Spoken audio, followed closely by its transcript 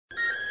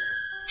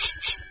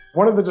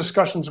One of the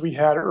discussions we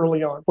had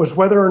early on was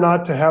whether or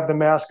not to have the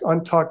mask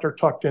untucked or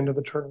tucked into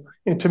the turtleneck.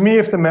 And to me,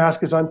 if the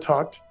mask is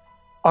untucked,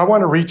 I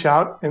want to reach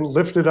out and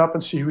lift it up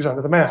and see who's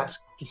under the mask.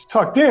 If it's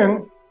tucked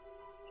in,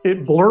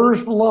 it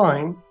blurs the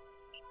line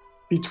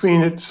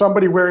between it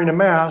somebody wearing a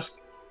mask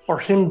or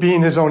him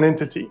being his own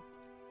entity.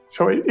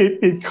 So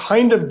it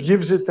kind of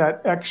gives it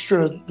that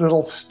extra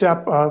little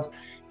step of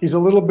he's a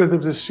little bit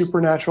of this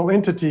supernatural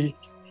entity,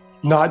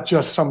 not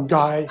just some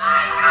guy.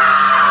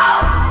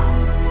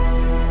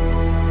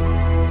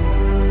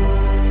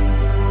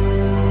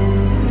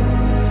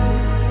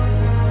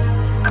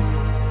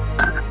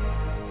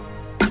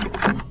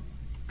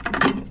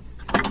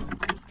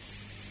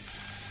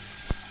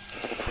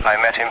 I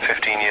met him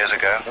 15 years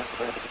ago.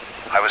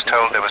 I was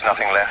told there was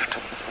nothing left.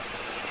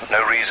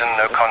 No reason,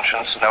 no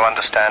conscience, no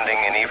understanding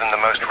in even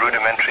the most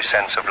rudimentary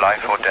sense of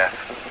life or death,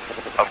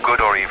 of good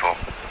or evil,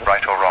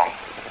 right or wrong.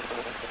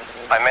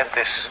 I met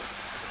this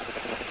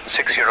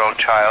 6-year-old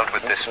child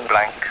with this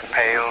blank,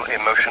 pale,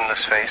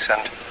 emotionless face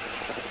and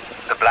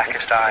the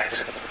blackest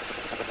eyes,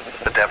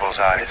 the devil's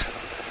eyes.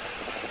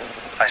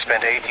 I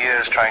spent 8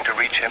 years trying to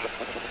reach him,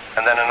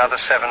 and then another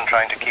 7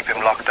 trying to keep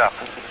him locked up,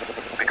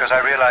 because I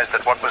realized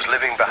that what was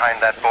living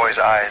behind that boy's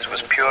eyes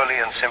was purely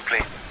and simply...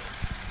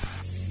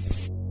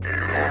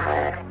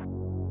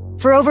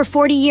 For over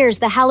 40 years,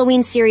 the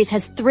Halloween series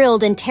has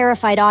thrilled and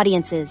terrified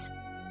audiences.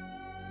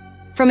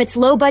 From its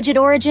low-budget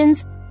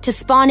origins to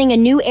spawning a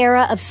new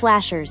era of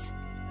slashers.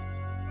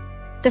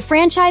 The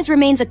franchise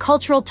remains a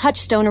cultural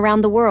touchstone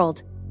around the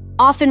world,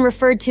 often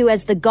referred to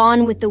as the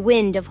Gone with the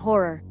Wind of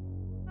horror.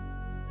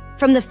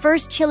 From the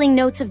first chilling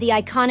notes of the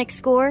iconic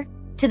score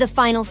to the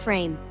final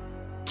frame.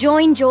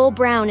 Join Joel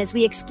Brown as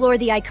we explore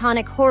the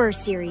iconic horror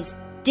series,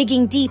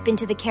 digging deep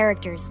into the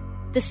characters,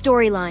 the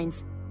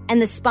storylines,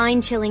 and the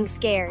spine-chilling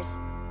scares.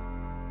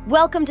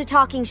 Welcome to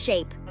Talking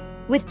Shape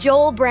with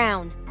Joel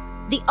Brown,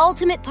 the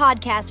ultimate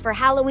podcast for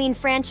Halloween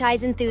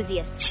franchise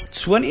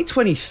enthusiasts.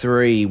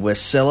 2023, we're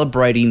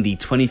celebrating the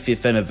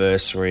 25th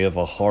anniversary of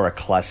a horror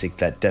classic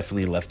that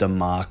definitely left a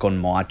mark on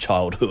my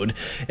childhood,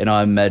 and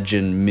I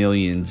imagine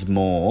millions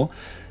more.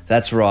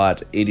 That's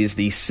right, it is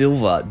the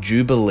Silver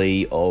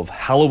Jubilee of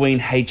Halloween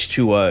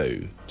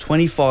H20,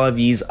 25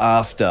 years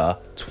after,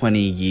 20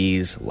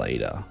 years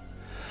later.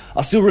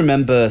 I still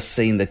remember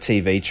seeing the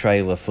TV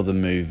trailer for the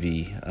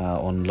movie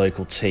on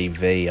local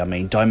TV. I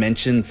mean,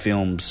 Dimension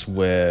Films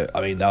they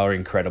were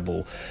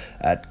incredible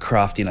at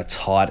crafting a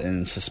tight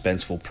and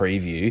suspenseful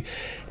preview.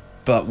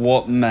 But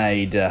what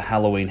made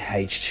Halloween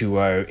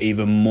H20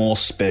 even more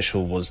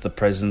special was the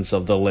presence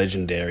of the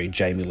legendary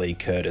Jamie Lee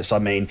Curtis. I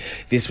mean,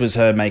 this was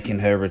her making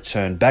her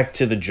return back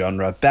to the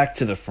genre, back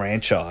to the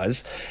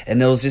franchise,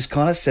 and there was this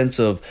kind of sense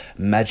of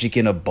magic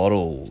in a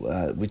bottle,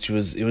 which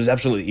was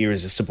absolutely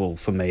irresistible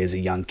for me as a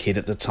young kid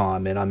at the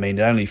time. And I mean,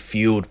 it only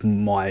fueled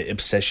my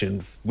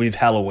obsession with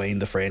Halloween,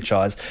 the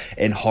franchise,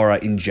 and horror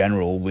in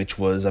general, which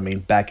was,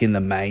 back in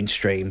the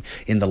mainstream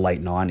in the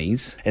late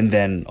 90s. And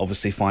then,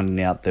 obviously, finding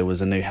out there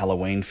was a new Halloween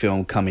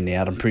film coming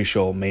out, I'm pretty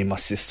sure me and my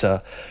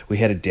sister, we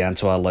headed down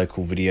to our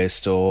local video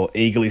store,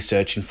 eagerly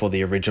searching for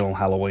the original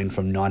Halloween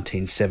from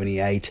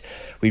 1978.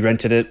 We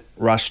rented it,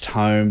 rushed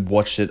home,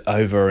 watched it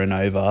over and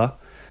over.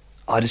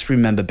 I just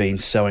remember being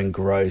so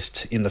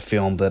engrossed in the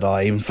film that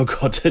I even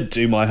forgot to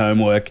do my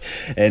homework.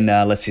 And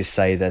let's just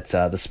say that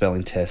the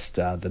spelling test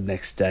the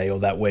next day or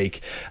that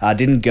week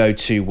didn't go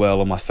too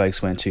well, and my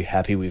folks weren't too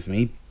happy with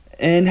me.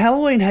 And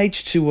Halloween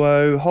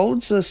H20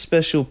 holds a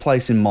special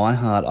place in my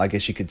heart, I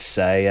guess you could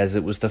say, as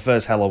it was the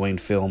first Halloween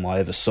film I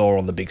ever saw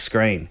on the big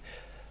screen.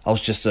 I was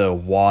just a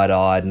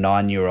wide-eyed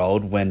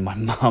 9-year-old when my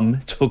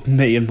mum took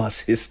me and my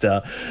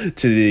sister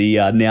to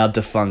the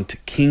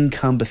now-defunct King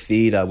Cumber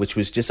Theatre, which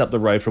was just up the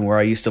road from where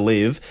I used to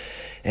live.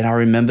 And I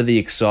remember the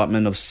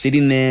excitement of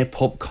sitting there,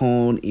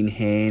 popcorn in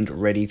hand,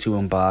 ready to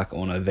embark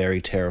on a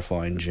very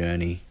terrifying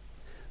journey.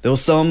 There were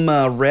some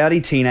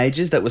rowdy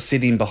teenagers that were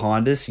sitting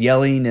behind us,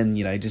 yelling and,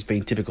 just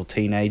being typical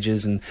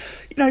teenagers and,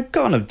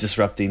 kind of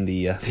disrupting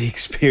the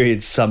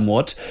experience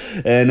somewhat.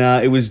 And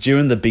it was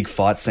during the big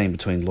fight scene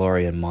between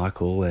Laurie and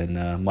Michael,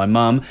 and my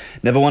mum,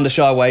 never one to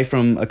shy away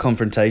from a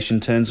confrontation,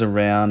 turns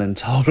around and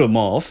told him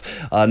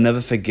off. I'll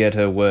never forget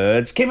her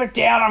words, "Keep it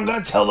down, I'm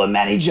going to tell the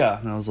manager."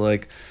 And I was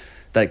like...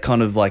 that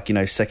kind of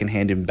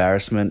secondhand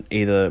embarrassment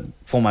either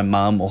for my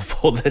mum or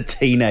for the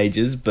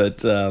teenagers.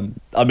 But,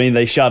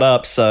 they shut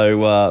up,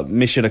 so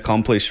mission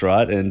accomplished,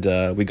 right?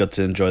 And we got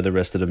to enjoy the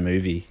rest of the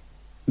movie.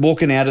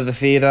 Walking out of the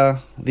theatre,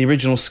 the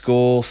original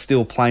score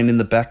still playing in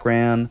the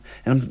background,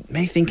 and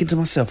me thinking to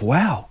myself,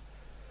 wow,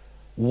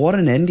 what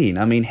an ending.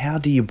 How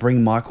do you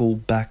bring Michael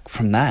back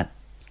from that?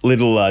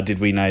 Little did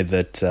we know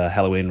that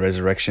Halloween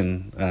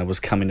Resurrection was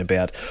coming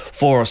about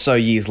 4 or so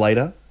years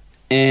later.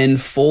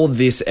 And for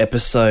this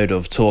episode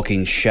of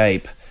Talking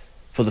Shape,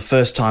 for the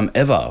first time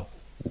ever,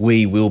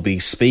 we will be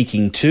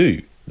speaking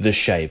to the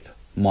Shape,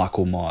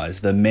 Michael Myers,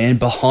 the man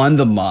behind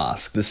the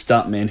mask, the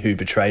stuntman who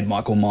betrayed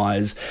Michael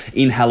Myers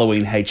in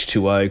Halloween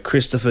H20,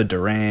 Christopher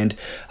Durand.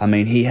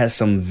 He has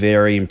some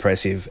very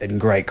impressive and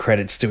great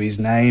credits to his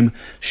name,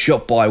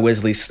 shot by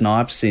Wesley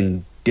Snipes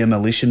in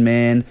Demolition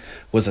Man,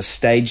 was a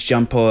stage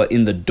jumper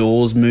in the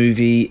Doors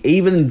movie,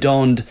 even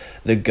donned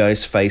the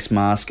ghost face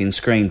mask in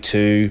Scream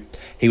 2.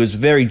 He was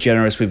very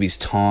generous with his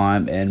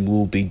time, and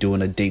we'll be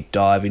doing a deep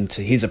dive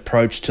into his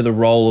approach to the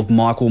role of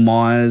Michael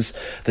Myers,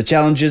 the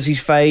challenges he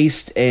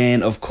faced,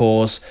 and of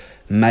course,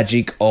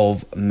 magic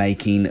of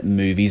making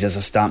movies as a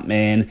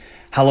stuntman.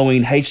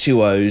 Halloween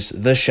H20's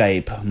The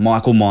Shape,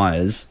 Michael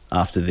Myers,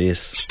 after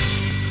this.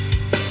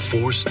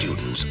 4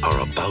 students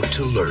are about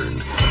to learn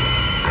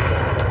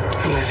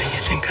Who do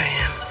you think I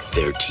am?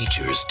 their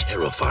teacher's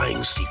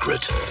terrifying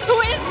secret. Who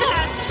is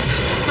that?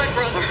 My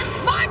brother.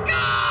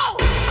 Michael!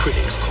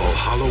 Critics call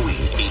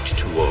Halloween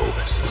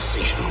H2O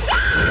sensational.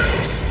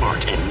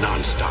 Smart and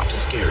non-stop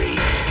scary,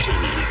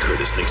 Jamie Lee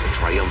Curtis makes a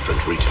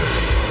triumphant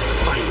return.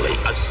 Finally,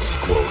 a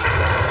sequel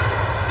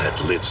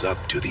that lives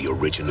up to the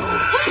original.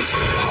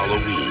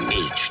 Halloween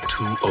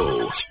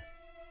H2O.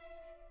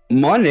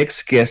 My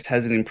next guest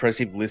has an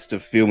impressive list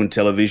of film and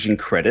television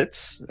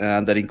credits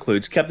that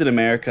includes Captain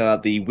America,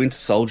 The Winter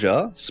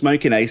Soldier,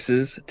 Smokin'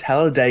 Aces,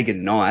 Talladega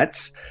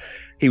Nights.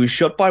 He was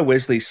shot by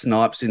Wesley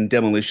Snipes in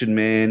Demolition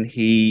Man.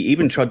 He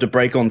even tried to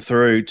break on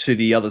through to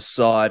the other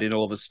side in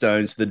Oliver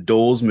Stone's The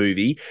Doors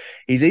movie.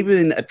 He's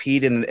even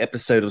appeared in an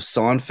episode of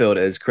Seinfeld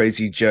as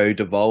Crazy Joe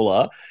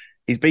Davola.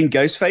 He's been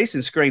Ghostface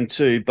in Scream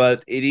 2,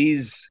 but it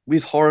is,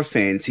 with horror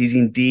fans, he's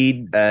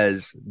endeared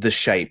as The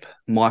Shape,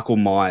 Michael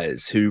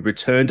Myers, who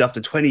returned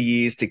after 20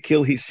 years to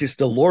kill his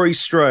sister Laurie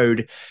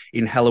Strode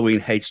in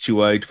Halloween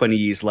H2O 20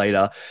 years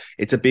later.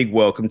 It's a big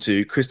welcome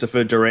to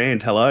Christopher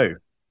Durand. Hello.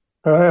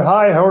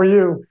 Hi, how are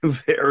you?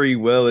 Very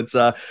well. It's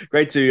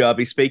great to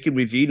be speaking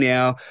with you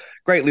now.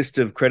 Great list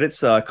of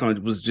credits. Kind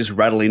of was just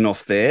rattling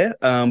off there.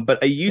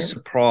 But are you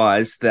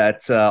surprised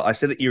that I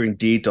said that you're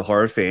endeared to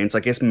horror fans, I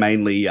guess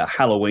mainly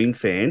Halloween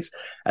fans,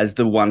 as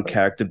the one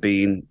character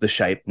being The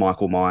Shape,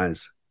 Michael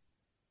Myers?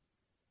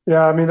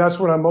 Yeah, I mean, that's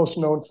what I'm most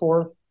known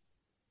for.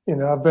 You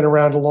know, I've been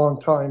around a long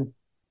time,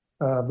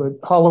 but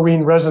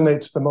Halloween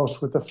resonates the most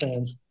with the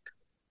fans.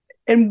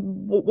 And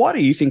why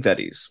do you think that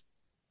is?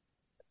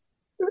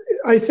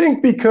 I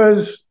think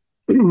because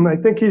I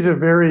think he's a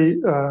very,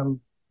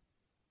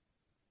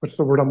 what's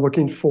the word I'm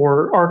looking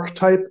for?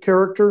 Archetype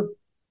character.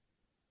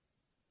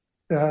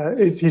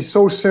 He's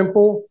so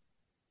simple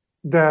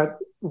that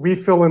we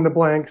fill in the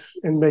blanks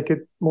and make it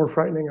more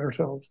frightening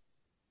ourselves.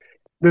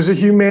 There's a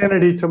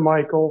humanity to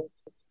Michael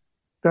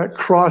that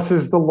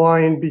crosses the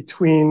line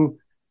between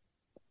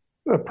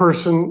a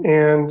person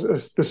and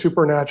the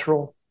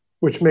supernatural,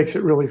 which makes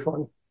it really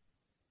fun.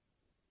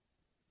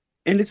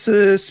 And it's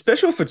a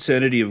special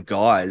fraternity of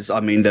guys, I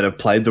mean, that have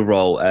played the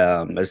role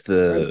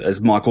as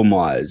Michael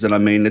Myers. And I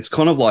mean, it's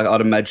kind of like,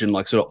 I'd imagine,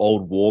 like sort of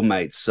old war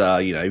mates,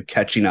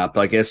 catching up.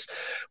 I guess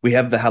we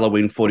have the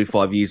Halloween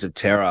 45 Years of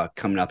Terror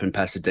coming up in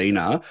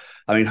Pasadena.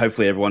 I mean,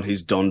 hopefully everyone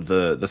who's donned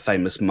the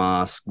famous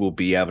mask will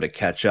be able to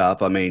catch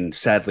up. I mean,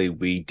 sadly,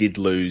 we did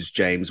lose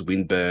James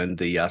Winburn,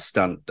 the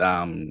stunt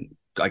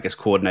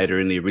coordinator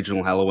in the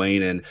original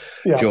Halloween, and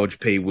George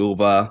P.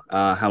 Wilbur,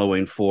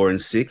 Halloween 4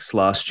 and 6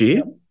 last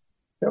year.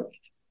 Yep.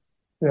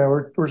 Yeah,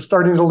 we're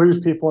starting to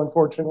lose people,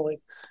 unfortunately.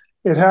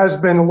 It has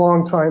been a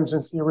long time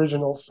since the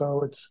original,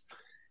 so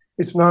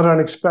it's not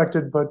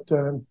unexpected, but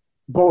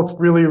both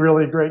really,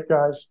 really great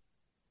guys.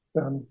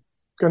 Going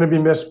to be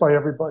missed by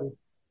everybody.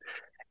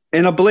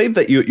 And I believe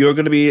that you're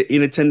going to be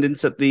in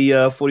attendance at the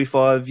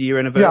 45-year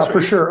anniversary. Yeah,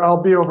 for sure.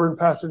 I'll be over in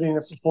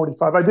Pasadena for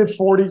 45. I did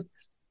 40.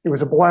 It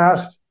was a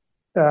blast.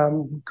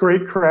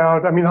 Great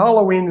crowd. I mean,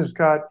 Halloween has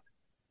got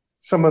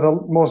some of the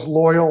most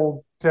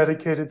loyal,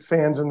 dedicated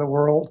fans in the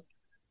world.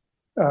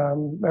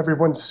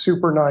 Everyone's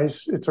super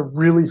nice. It's a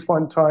really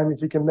fun time.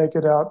 If you can make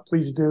it out,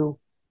 please do.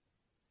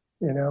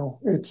 You know,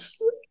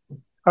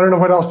 I don't know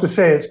what else to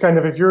say. It's kind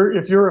of, if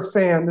you're a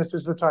fan, this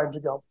is the time to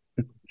go.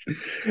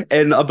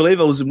 And I believe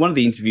it was in one of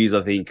the interviews,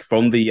 I think,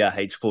 from the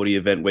H40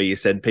 event where you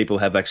said people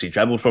have actually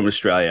traveled from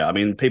Australia. I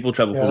mean, people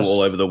travel from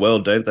all over the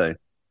world, don't they?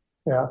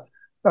 Yeah.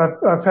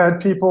 I've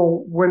had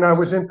people, when I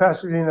was in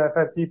Pasadena, I've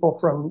had people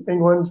from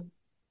England,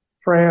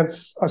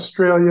 France,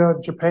 Australia,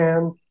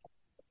 Japan,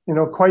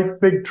 quite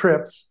big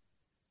trips.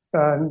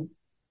 And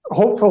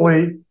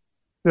hopefully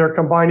they're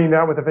combining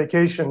that with a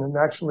vacation and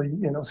actually,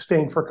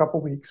 staying for a couple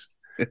of weeks.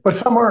 But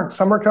some aren't.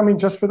 Some are coming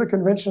just for the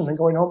convention and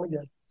going home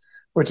again,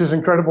 which is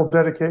incredible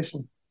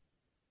dedication.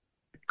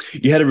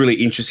 You had a really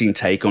interesting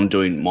take on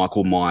doing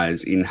Michael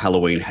Myers in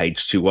Halloween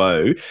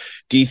H2O.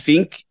 Do you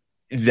think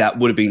that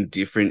would have been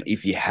different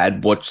if you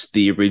had watched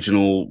the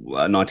original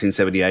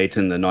 1978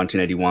 and the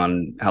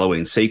 1981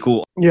 Halloween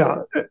sequel? Yeah,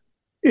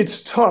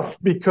 it's tough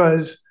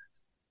because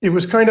it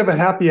was kind of a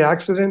happy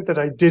accident that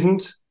I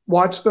didn't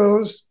watch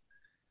those,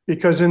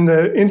 because in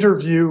the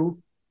interview,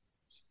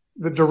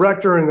 the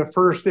director and the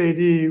first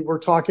AD were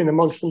talking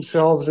amongst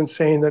themselves and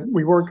saying that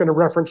we weren't going to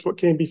reference what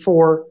came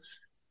before.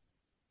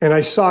 And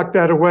I socked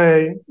that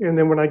away. And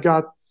then when I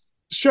got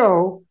the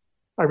show,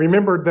 I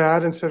remembered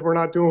that and said, we're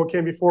not doing what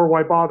came before.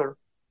 Why bother?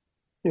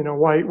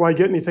 Why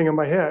get anything in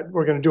my head?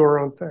 We're going to do our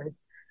own thing.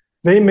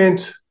 They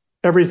meant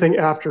everything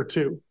after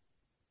 2.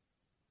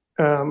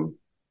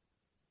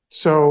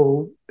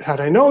 So had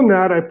I known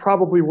that, I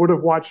probably would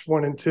have watched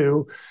 1 and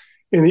 2.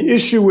 And the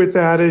issue with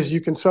that is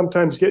you can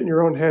sometimes get in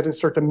your own head and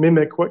start to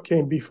mimic what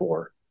came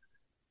before.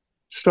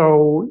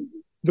 So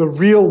the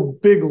real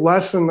big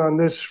lesson on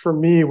this for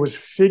me was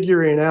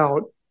figuring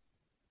out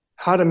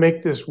how to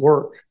make this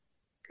work.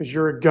 Because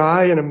you're a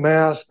guy in a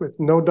mask with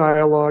no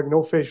dialogue,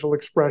 no facial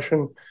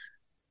expression,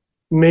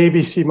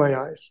 maybe see my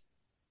eyes.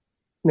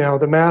 Now,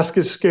 the mask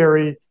is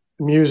scary,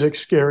 the music's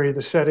scary,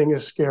 the setting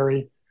is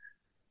scary.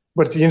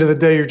 But at the end of the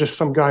day, you're just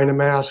some guy in a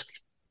mask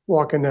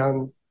walking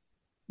down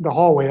the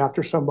hallway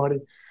after somebody.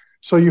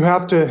 So you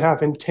have to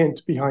have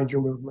intent behind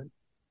your movement.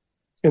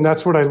 And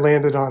that's what I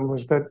landed on,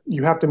 was that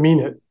you have to mean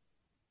it.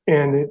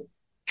 And it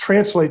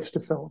translates to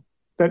film.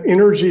 That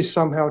energy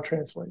somehow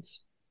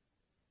translates.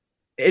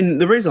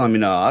 And the reason I'm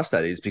going to ask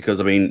that is because,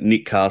 I mean,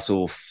 Nick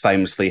Castle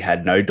famously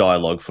had no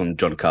dialogue from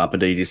John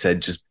Carpenter. He just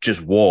said,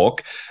 just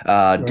walk.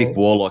 Right. Dick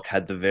Warlock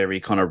had the very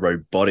kind of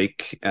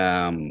robotic,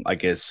 I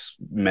guess,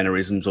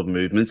 mannerisms of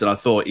movements. And I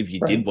thought if you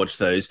did watch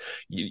those,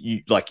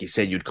 you like you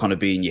said, you'd kind of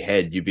be in your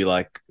head. You'd be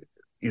like,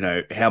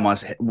 how am I?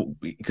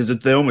 Because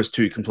they're almost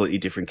two completely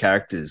different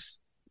characters.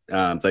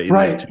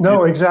 Right.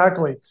 No,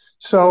 exactly.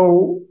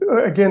 So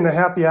again, the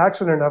happy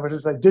accident of it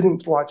is I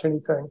didn't watch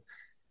anything.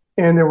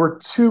 And there were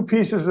 2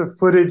 pieces of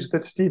footage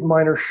that Steve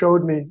Miner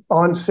showed me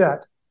on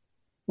set.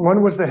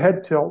 One was the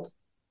head tilt,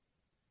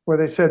 where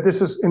they said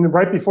this is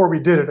right before we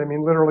did it. I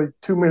mean, literally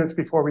 2 minutes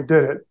before we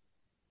did it.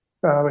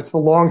 It's the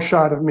long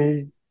shot of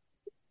me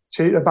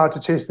about to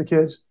chase the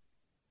kids.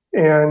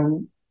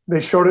 And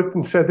they showed it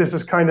and said, this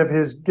is kind of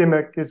his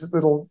gimmick,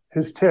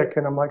 his tick.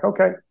 And I'm like,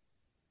 okay.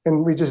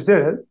 And we just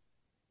did it.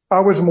 I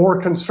was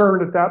more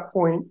concerned at that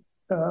point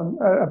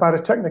about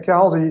a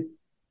technicality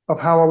of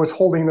how I was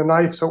holding the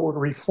knife so it would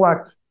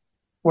reflect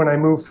when I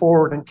moved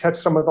forward and catch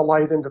some of the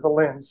light into the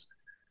lens.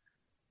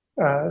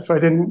 So I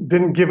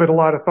didn't give it a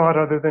lot of thought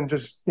other than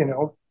just,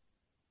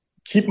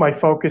 keep my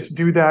focus,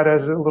 do that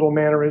as a little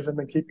mannerism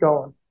and keep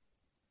going.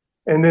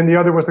 And then the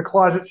other was the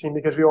closet scene,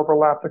 because we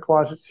overlapped the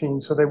closet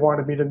scene. So they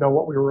wanted me to know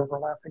what we were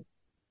overlapping.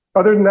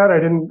 Other than that, I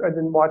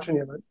didn't watch any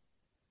of it.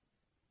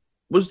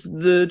 Was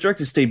the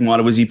director Steve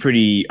Miner, was he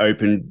pretty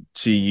open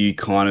to you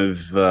kind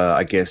of,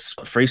 I guess,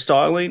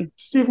 freestyling?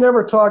 Steve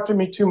never talked to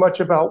me too much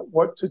about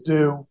what to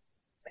do.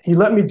 He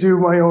let me do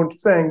my own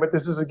thing, but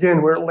this is,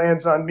 again, where it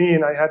lands on me,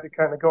 and I had to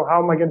kind of go,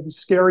 how am I going to be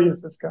scary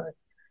as this guy?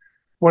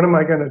 What am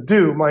I going to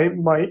do? My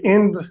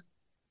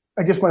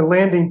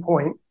landing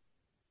point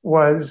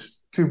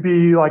was to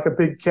be like a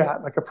big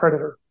cat, like a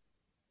predator,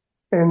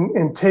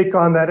 and take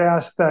on that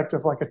aspect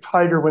of like a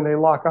tiger when they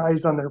lock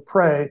eyes on their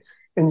prey,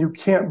 and you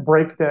can't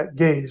break that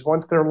gaze.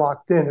 Once they're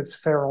locked in, it's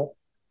feral,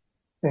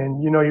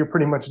 and you're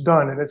pretty much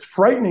done. And it's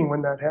frightening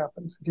when that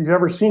happens. If you've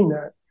ever seen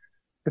that,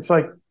 it's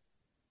like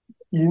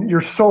you're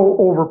so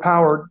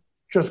overpowered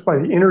just by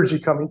the energy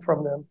coming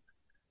from them.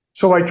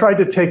 So I tried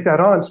to take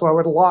that on. So I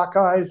would lock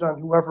eyes on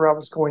whoever I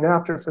was going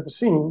after for the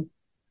scene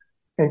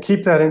and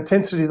keep that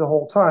intensity the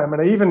whole time.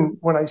 And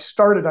when I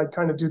started, I'd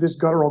kind of do this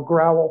guttural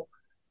growl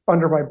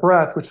under my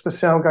breath, which the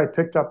sound guy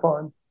picked up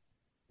on,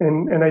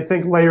 and I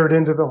think layered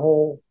into the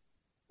whole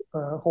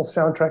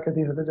soundtrack at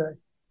the end of the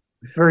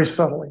day, very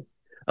subtly.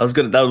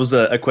 That was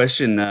a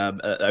question,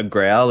 a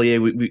growl. Yeah,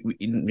 we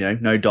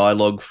no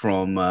dialogue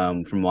from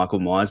Michael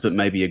Myers, but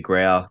maybe a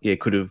growl. Yeah,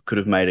 could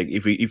have made it.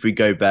 If we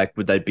go back,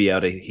 would they be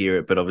able to hear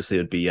it? But obviously,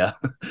 it'd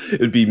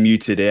be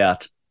muted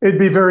out. It'd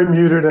be very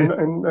muted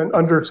and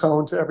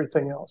undertone to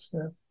everything else.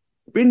 Yeah.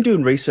 Been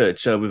doing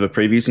research with a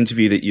previous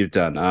interview that you've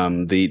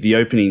done. The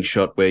opening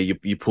shot where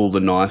you pull the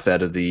knife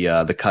out of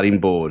the cutting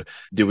board.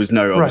 There was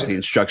no obviously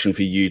instruction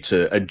for you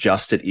to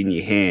adjust it in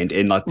your hand,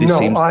 and like this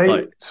seems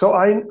like. So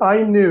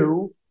I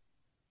knew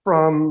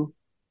from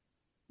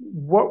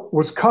what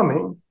was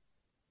coming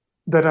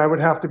that I would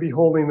have to be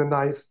holding the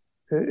knife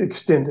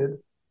extended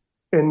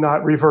and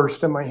not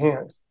reversed in my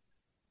hand.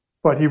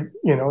 But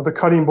the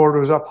cutting board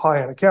was up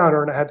high on the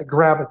counter, and I had to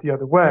grab it the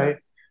other way,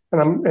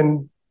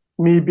 and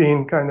me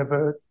being kind of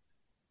a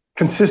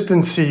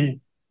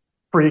consistency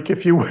freak,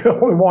 if you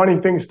will, and wanting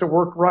things to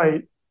work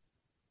right,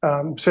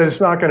 said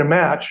it's not going to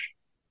match,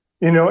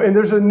 and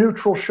there's a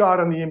neutral shot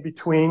on the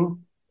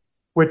in-between,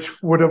 which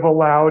would have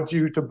allowed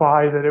you to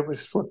buy that it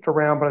was flipped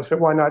around. But I said,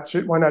 why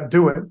not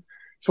do it?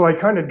 So I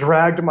kind of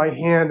dragged my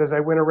hand as I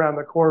went around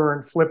the corner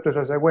and flipped it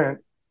as I went.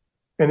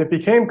 And it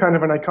became kind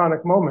of an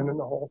iconic moment in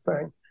the whole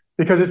thing,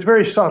 because it's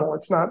very subtle.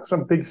 It's not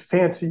some big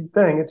fancy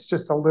thing. It's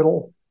just a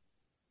little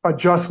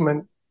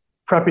adjustment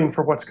prepping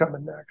for what's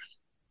coming next.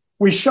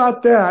 We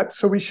shot that.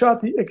 So we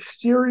shot the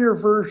exterior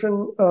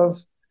version of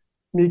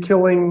me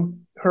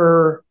killing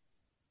her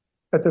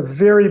at the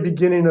very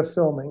beginning of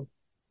filming.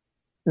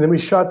 And then we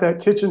shot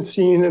that kitchen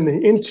scene in the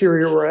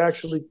interior where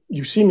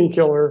you see me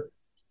kill her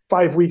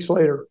 5 weeks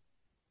later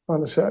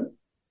on the set.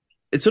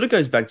 It sort of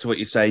goes back to what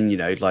you're saying,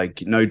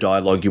 like no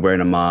dialogue, you're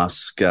wearing a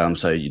mask,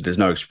 so there's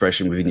no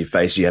expression within your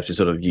face. You have to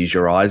sort of use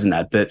your eyes and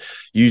that, but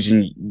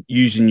using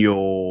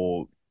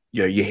your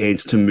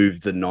hands to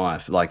move the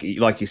knife, like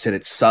you said,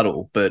 it's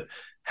subtle, but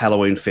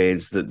Halloween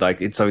fans that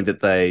like it's something that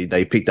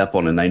they picked up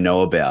on and they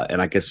know about.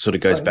 And I guess it sort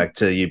of goes back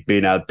to you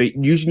being able to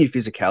using your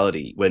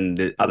physicality when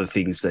the other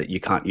things that you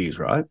can't use,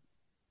 right?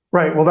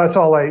 Right. Well, that's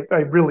all I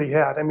really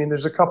had. I mean,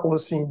 there's a couple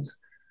of scenes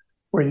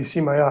where you see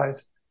my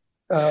eyes.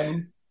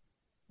 And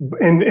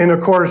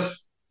of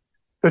course,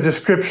 the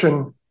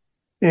description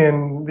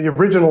in the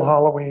original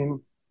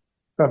Halloween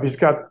of he's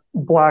got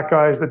black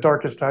eyes, the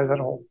darkest eyes at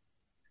all.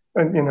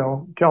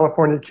 And,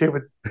 California kid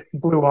with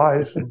blue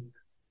eyes and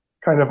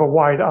kind of a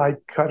wide eye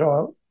cut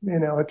off.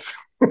 It's,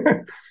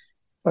 it's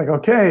like,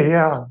 okay,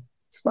 yeah,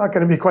 it's not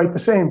going to be quite the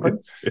same, but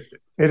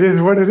it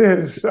is what it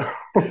is. So.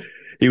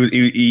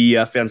 He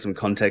found some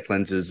contact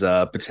lenses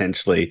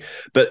potentially,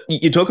 but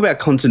you talk about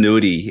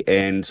continuity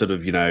and sort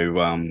of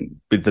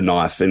with the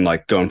knife and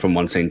like going from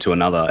one scene to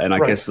another, and I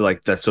guess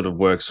like that sort of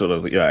works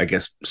I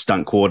guess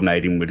stunt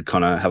coordinating would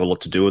kind of have a lot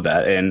to do with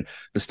that, and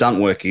the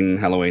stunt work in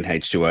Halloween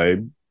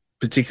H20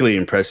 particularly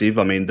impressive.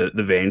 I mean the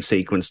van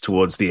sequence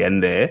towards the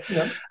end there.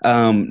 Yep.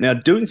 Now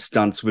doing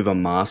stunts with a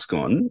mask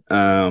on,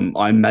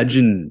 I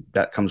imagine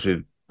that comes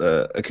with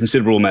a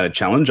considerable amount of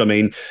challenge. I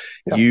mean,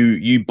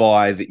 you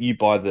buy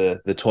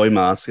the toy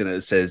mask and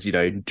it says,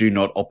 do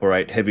not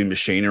operate heavy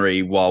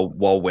machinery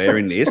while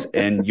wearing this,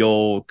 and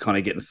you're kind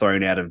of getting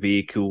thrown out of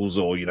vehicles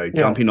or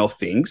jumping off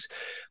things,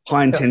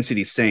 high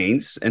intensity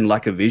scenes and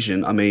lack of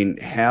vision. I mean,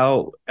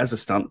 how, as a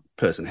stunt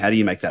person, how do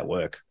you make that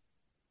work?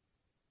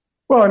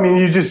 Well, I mean,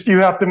 you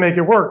have to make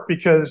it work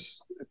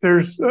because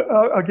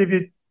I'll give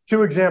you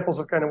two examples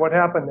of kind of what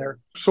happened there.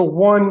 So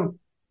one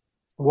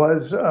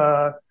was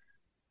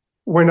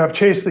when I've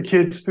chased the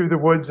kids through the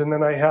woods and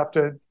then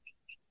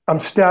I'm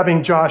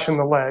stabbing Josh in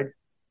the leg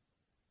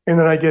and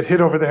then I get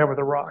hit over the head with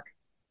a rock.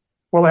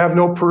 Well, I have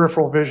no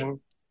peripheral vision.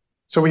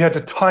 So we had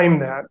to time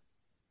that.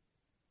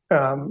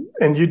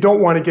 And you don't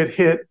want to get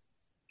hit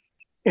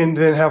and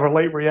then have a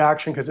late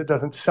reaction because it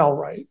doesn't sell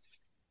right.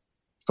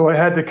 So I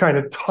had to kind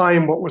of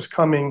time what was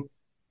coming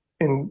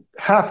and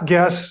half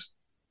guess,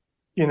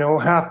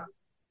 half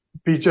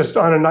be just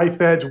on a knife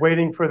edge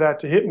waiting for that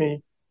to hit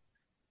me.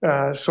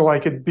 So I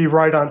could be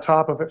right on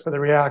top of it for the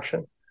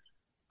reaction.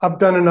 I've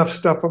done enough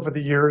stuff over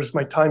the years.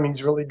 My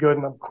timing's really good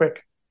and I'm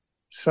quick.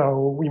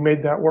 So we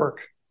made that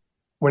work.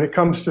 When it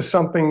comes to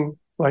something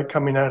like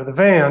coming out of the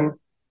van,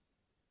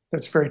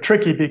 that's very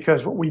tricky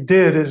because what we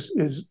did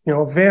is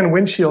a van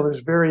windshield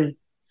is very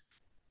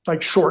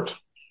short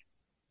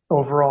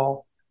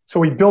overall. So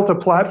we built a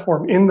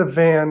platform in the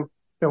van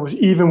that was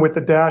even with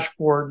the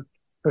dashboard.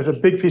 There was a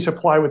big piece of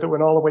plywood that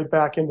went all the way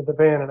back into the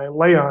van and I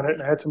lay on it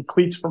and I had some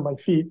cleats for my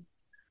feet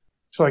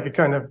so I could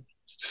kind of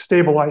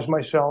stabilize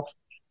myself.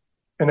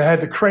 And I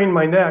had to crane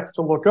my neck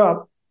to look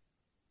up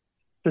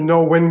to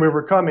know when we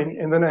were coming.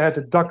 And then I had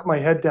to duck my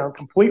head down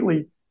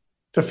completely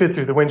to fit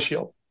through the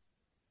windshield.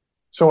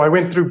 So I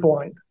went through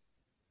blind.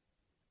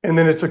 And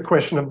then it's a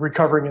question of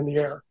recovering in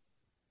the air.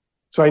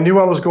 So I knew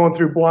I was going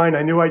through blind.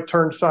 I knew I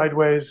turned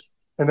sideways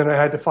and then I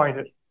had to find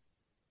it.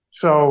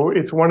 So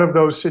it's one of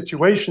those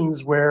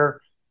situations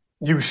where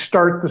you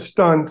start the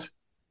stunt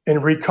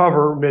and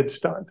recover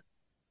mid-stunt.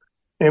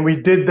 And we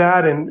did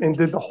that and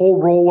did the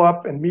whole roll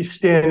up and me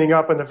standing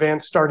up and the van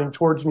starting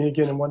towards me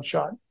again in one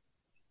shot.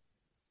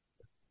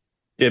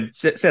 Yeah,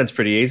 it sounds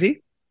pretty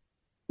easy.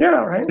 Yeah,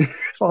 right?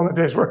 It's all in a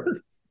day's work.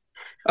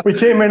 We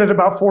came in at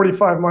about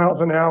 45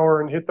 miles an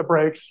hour and hit the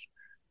brakes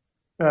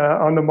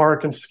on the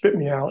mark and spit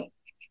me out.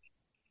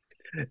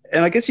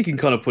 And I guess you can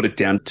kind of put it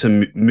down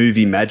to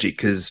movie magic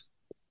because,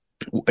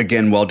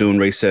 again, while doing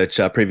research,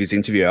 previous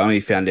interview, I only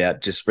found out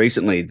just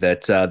recently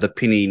that the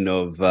pinning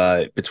of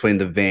between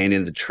the van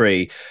and the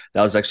tree,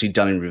 that was actually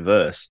done in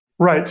reverse.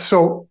 Right.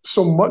 So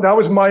that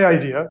was my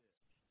idea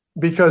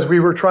because we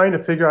were trying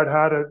to figure out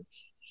how to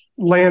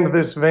land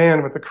this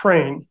van with a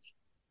crane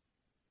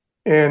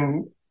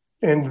and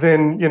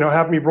then,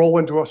 have me roll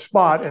into a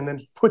spot and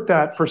then put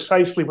that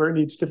precisely where it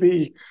needs to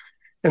be.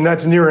 And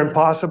that's near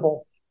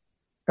impossible.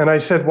 And I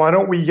said, why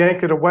don't we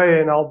yank it away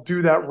and I'll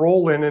do that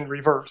roll in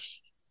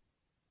reverse.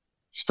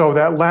 So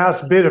that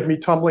last bit of me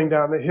tumbling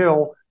down the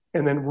hill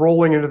and then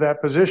rolling into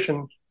that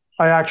position,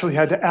 I actually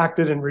had to act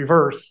it in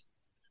reverse.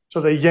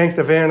 So they yanked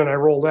the van and I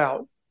rolled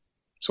out.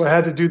 So I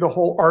had to do the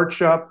whole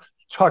arch up,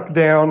 tuck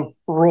down,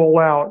 roll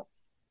out.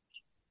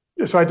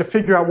 So I had to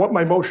figure out what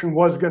my motion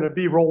was going to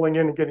be rolling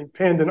in and getting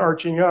pinned and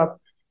arching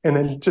up and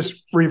then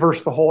just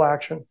reverse the whole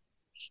action.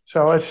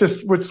 So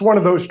it's one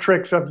of those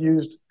tricks I've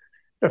used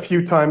a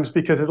few times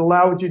because it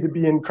allows you to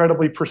be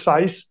incredibly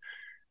precise,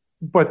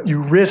 but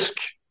you risk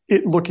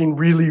it looking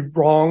really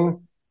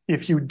wrong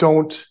if you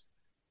don't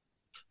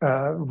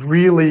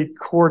really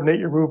coordinate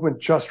your movement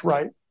just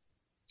right.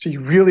 So you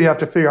really have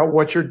to figure out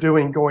what you're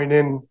doing going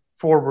in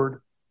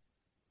forward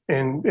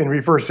and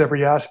reverse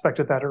every aspect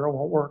of that or it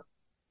won't work.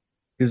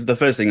 Because the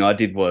first thing I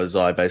did was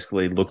I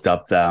basically looked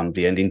up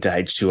the ending to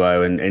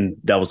H20 and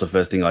that was the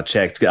first thing I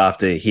checked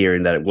after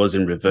hearing that it was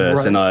in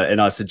reverse. Right. And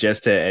I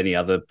suggest to any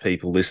other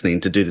people listening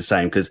to do the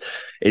same because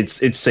it's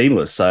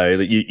seamless. So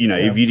if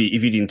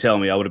you didn't tell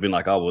me, I would have been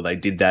like, oh, well, they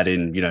did that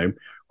in,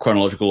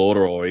 chronological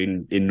order or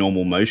in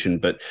normal motion.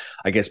 But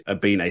I guess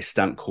being a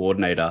stunt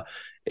coordinator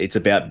it's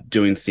about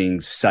doing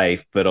things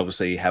safe, but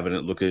obviously having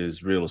it look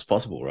as real as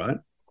possible, right?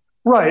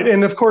 Right.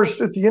 And of course,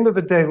 at the end of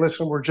the day,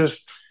 listen,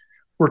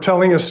 we're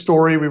telling a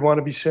story. We want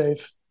to be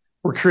safe.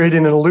 We're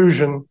creating an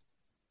illusion,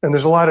 and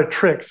there's a lot of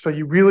tricks. So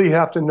you really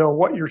have to know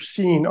what you're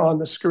seeing on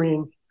the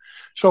screen.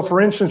 So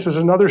for instance, there's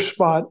another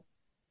spot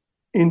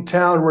in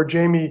town where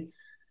Jamie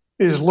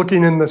is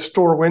looking in the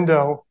store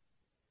window,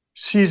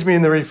 sees me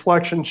in the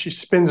reflection. She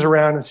spins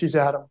around and sees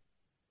Adam.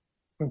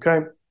 Okay.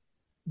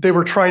 They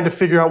were trying to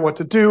figure out what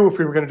to do, if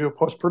we were going to do a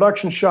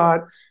post-production shot,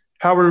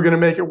 how we were going to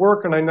make it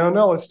work. And I know,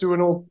 no, let's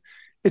do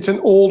it's an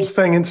old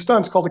thing in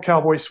stunts called a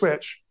cowboy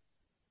switch.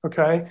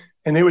 Okay.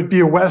 And it would be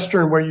a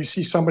Western where you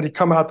see somebody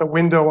come out the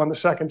window on the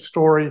second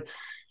story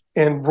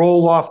and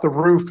roll off the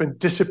roof and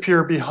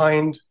disappear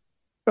behind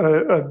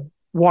a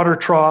water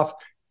trough.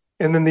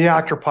 And then the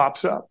actor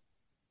pops up.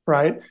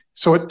 Right.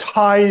 So it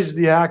ties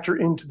the actor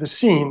into the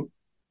scene.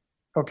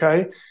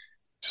 Okay.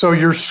 So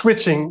you're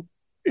switching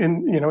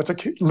it's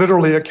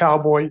literally a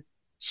cowboy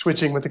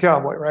switching with the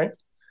cowboy. Right.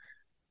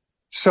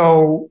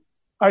 So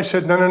I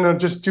said, no,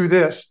 just do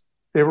this.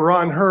 They were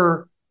on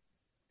her.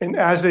 And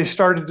as they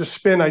started to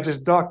spin, I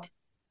just ducked.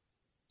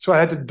 So I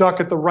had to duck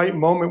at the right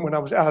moment when I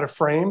was out of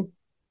frame.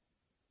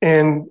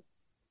 And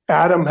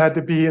Adam had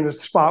to be in a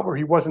spot where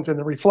he wasn't in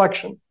the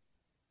reflection.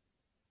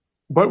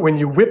 But when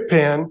you whip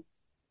pan,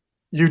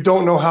 you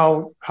don't know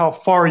how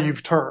far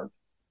you've turned.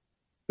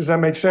 Does that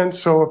make sense?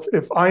 So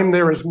if I'm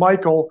there as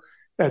Michael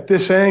at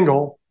this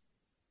angle,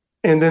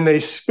 and then they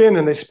spin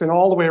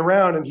all the way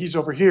around and he's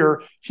over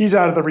here, he's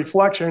out of the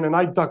reflection and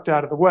I ducked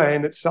out of the way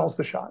and it sells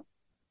the shot.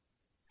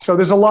 So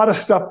there's a lot of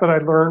stuff that I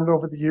learned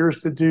over the years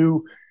to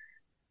do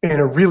in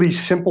a really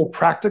simple,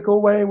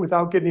 practical way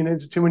without getting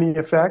into too many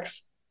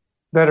effects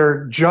that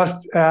are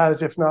just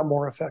as, if not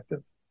more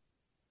effective.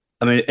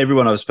 I mean,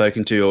 everyone I've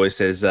spoken to always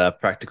says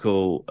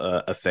practical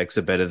effects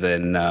are better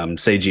than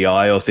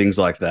CGI or things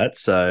like that.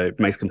 So it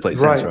makes complete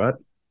sense, right?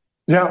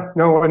 Yeah,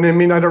 no, and I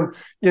mean,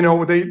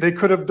 they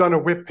could have done a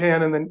whip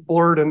pan and then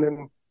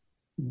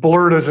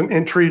blurred as an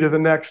entry to the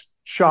next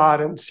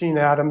shot and seen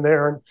Adam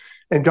there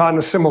and gotten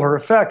a similar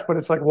effect. But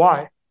it's like,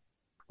 why?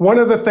 One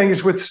of the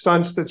things with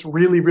stunts that's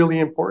really, really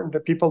important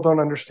that people don't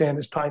understand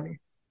is timing.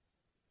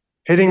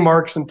 Hitting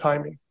marks and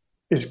timing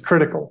is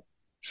critical.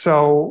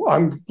 So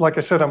like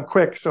I said, I'm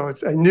quick. So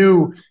I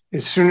knew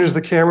as soon as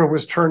the camera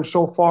was turned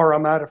so far,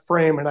 I'm out of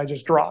frame and I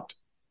just dropped.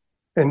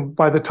 And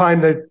by the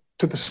time they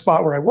to the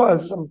spot where I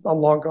was, I'm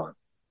long gone.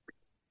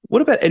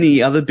 What about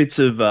any other bits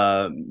of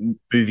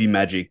movie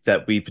magic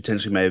that we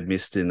potentially may have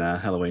missed in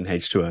Halloween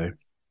H20?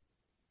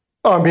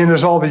 I mean,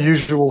 there's all the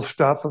usual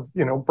stuff of,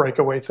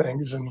 breakaway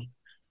things and,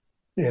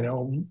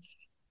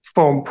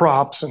 foam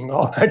props and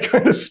all that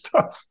kind of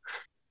stuff.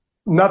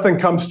 Nothing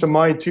comes to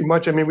mind too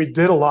much. I mean, we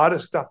did a lot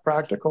of stuff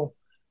practical.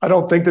 I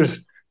think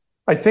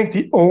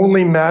the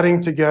only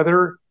matting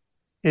together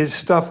is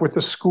stuff with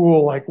the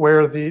school, like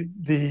where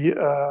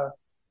the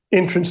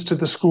entrance to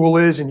the school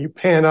is, and you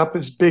pan up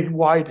this big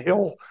wide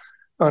hill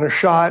on a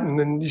shot, and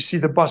then you see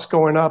the bus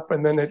going up,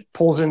 and then it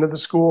pulls into the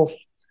school.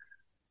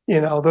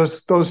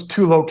 Those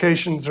two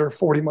locations are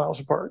 40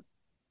 miles apart,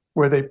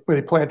 where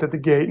they planted the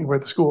gate and where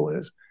the school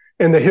is,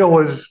 and the hill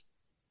is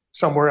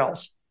somewhere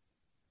else.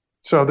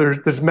 So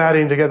there's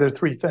matting together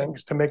three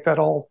things to make that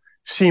all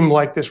seem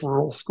like this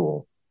rural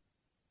school.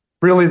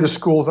 Really, the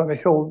school's on a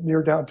hill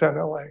near downtown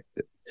LA.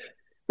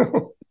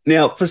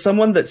 Now, for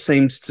someone that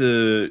seems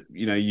to,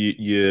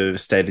 you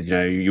stated,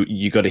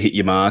 you got to hit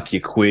your mark,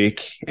 you're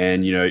quick,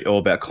 and, all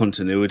about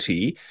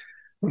continuity.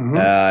 Mm-hmm.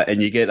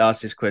 And you get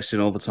asked this question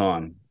all the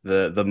time,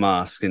 the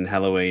mask in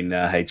Halloween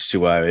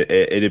H20.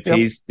 It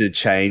appears to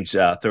change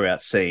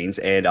throughout scenes.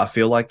 And I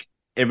feel like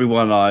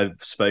everyone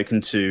I've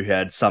spoken to who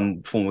had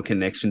some form of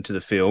connection to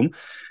the film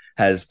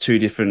has two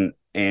different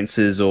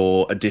answers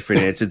or a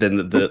different answer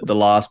than the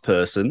last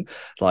person.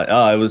 Like,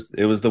 it was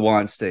the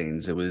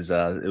Weinsteins, it was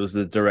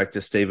the director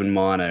Stephen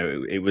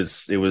Miner, it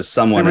was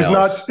someone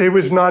else. It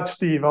was not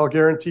Steve, I'll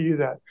guarantee you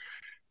that.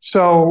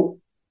 So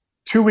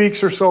 2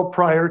 weeks or so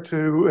prior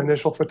to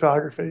initial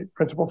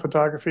principal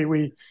photography,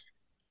 we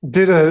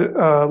did a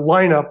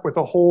lineup with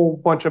a whole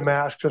bunch of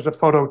masks as a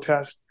photo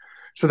test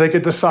so they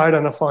could decide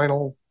on a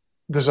final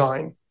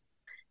design.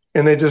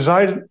 And they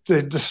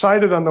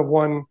decided on the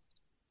one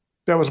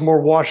that was more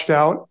washed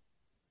out,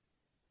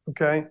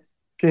 okay,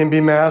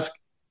 KMB mask.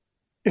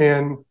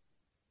 And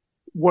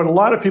what a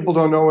lot of people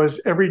don't know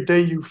is every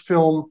day you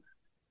film,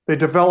 they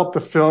develop the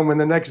film, and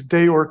the next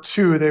day or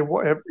two,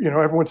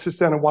 everyone sits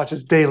down and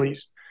watches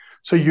dailies.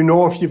 So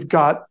if you've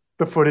got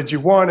the footage you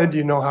wanted,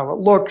 how it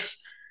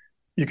looks,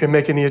 you can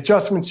make any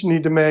adjustments you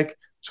need to make.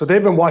 So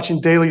they've been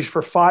watching dailies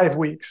for 5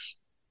 weeks,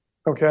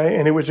 okay?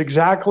 And it was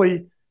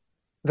exactly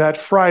that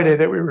Friday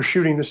that we were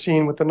shooting the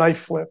scene with the knife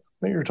flip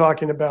that you're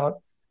talking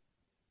about,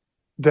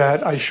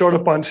 that I showed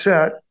up on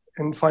set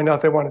and find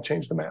out they want to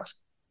change the mask.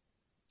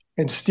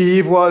 And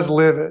Steve was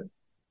livid.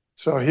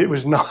 So it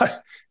was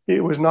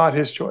not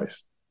his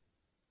choice.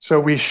 So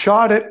we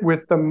shot it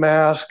with the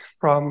mask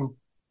from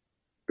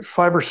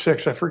 5 or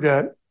 6, I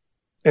forget.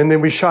 And then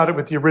we shot it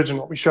with the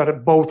original. We shot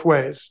it both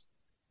ways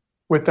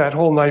with that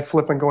whole knife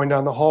flipping going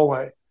down the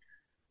hallway.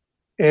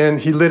 And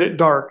he lit it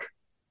dark.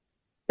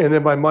 And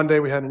then by Monday,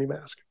 we had a new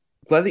mask.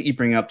 Glad that you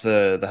bring up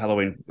the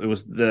Halloween. It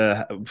was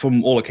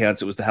from all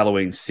accounts, it was the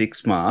Halloween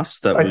 6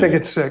 mask. I think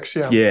it's 6,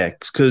 yeah. Yeah,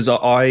 because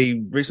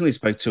I recently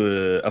spoke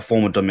to a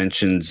former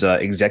Dimensions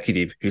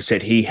executive who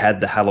said he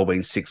had the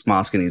Halloween 6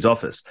 mask in his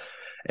office.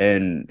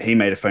 And he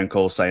made a phone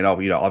call saying,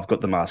 I've got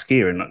the mask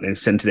here, and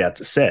sent it out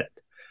to set.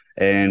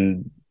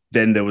 And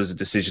then there was a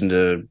decision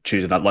to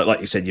choose another. Like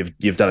you said,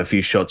 you've done a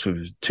few shots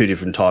with 2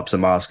 different types of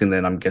mask, and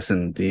then I'm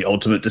guessing the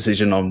ultimate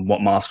decision on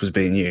what mask was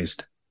being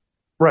used.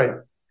 Right.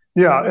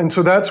 Yeah, and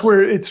so that's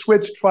where it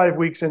switched 5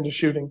 weeks into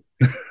shooting,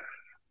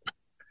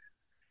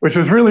 which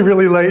was really,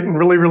 really late and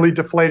really, really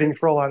deflating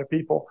for a lot of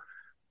people.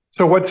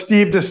 So what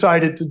Steve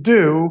decided to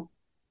do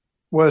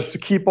was to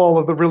keep all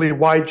of the really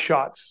wide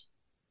shots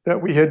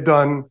that we had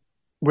done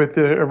with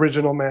the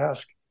original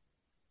mask,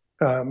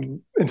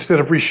 instead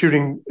of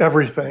reshooting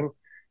everything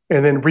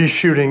and then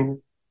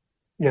reshooting,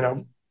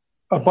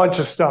 a bunch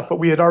of stuff. But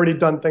we had already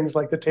done things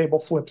like the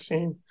table flip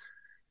scene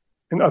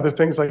and other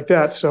things like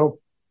that. So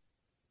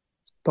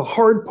the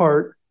hard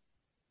part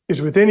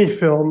is with any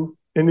film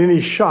and any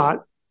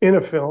shot in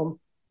a film,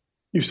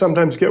 you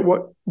sometimes get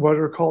what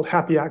are called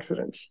happy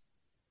accidents.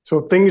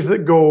 So things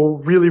that go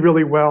really,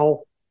 really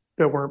well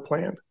that weren't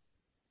planned.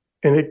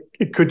 And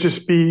it could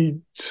just be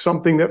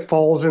something that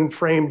falls in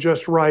frame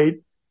just right.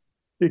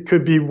 It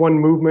could be one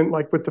movement,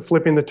 like with the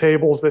flipping the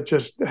tables, that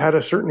just had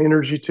a certain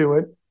energy to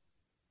it.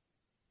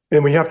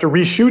 And we have to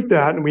reshoot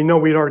that, and we know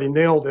we'd already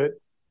nailed it.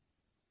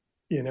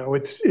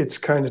 It's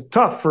kind of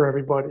tough for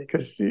everybody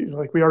because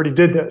like we already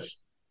did this,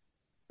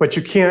 but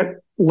you can't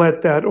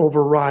let that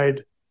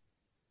override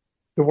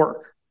the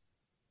work.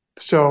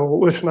 So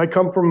listen, I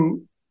come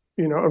from,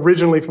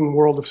 originally from the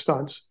world of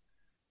stunts,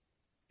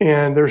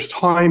 and there's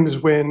times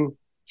when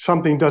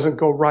something doesn't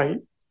go right.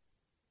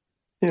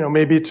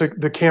 Maybe it's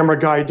the camera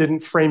guy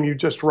didn't frame you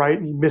just right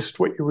and he missed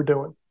what you were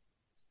doing.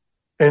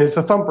 And it's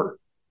a thumper,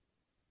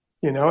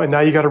 and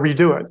now you got to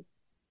redo it.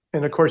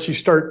 And of course you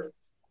start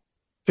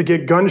to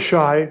get gun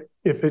shy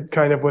if it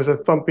kind of was a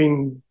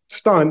thumping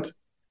stunt.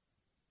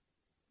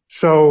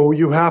 So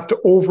you have to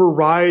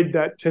override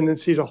that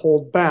tendency to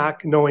hold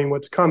back, knowing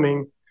what's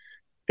coming,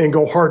 and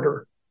go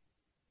harder.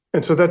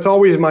 And so that's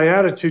always my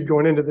attitude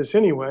going into this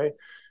anyway,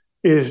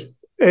 is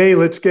A,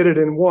 let's get it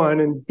in one,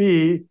 and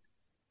B,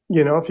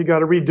 if you got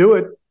to redo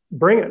it,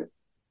 bring it.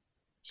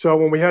 So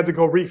when we had to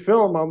go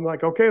refilm, I'm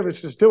like, okay,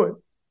 let's just do it.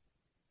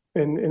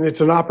 And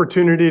it's an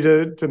opportunity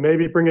to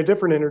maybe bring a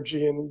different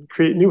energy and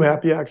create new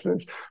happy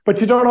accidents.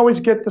 But you don't always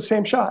get the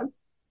same shot.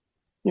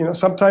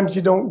 Sometimes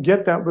you don't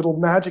get that little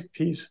magic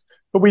piece,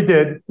 but we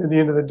did at the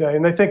end of the day.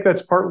 And I think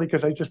that's partly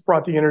because I just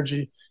brought the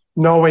energy,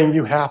 knowing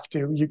you have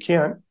to. You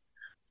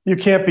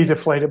can't be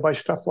deflated by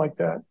stuff like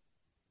that.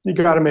 You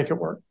got to make it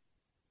work.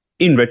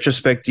 In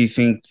retrospect, do you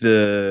think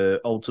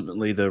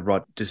ultimately the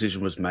right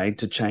decision was made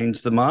to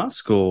change the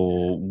mask,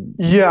 or?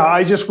 Yeah,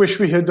 I just wish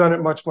we had done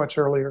it much, much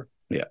earlier.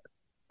 Yeah.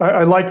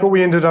 I like what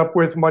we ended up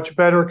with much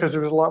better because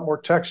there was a lot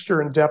more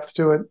texture and depth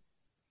to it.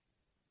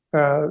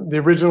 The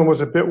original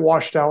was a bit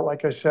washed out,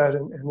 like I said,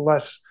 and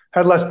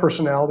had less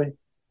personality.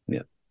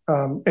 Yeah.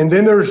 And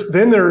then there's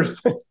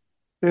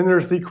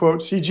the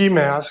quote CG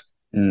mask,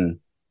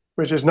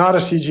 which is not a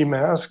CG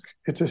mask.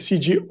 It's a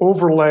CG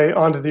overlay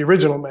onto the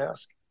original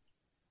mask,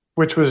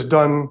 which was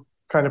done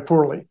kind of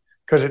poorly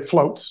because it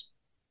floats.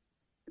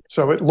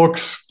 So it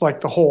looks like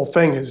the whole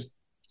thing is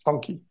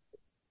funky.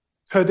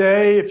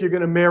 Today, if you're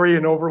going to marry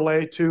an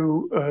overlay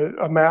to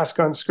a mask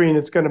on screen,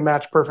 it's going to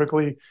match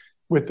perfectly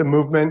with the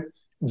movement.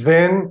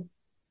 Then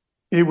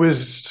it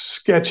was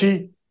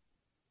sketchy,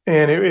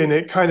 and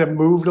it kind of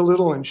moved a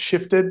little and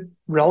shifted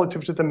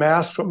relative to the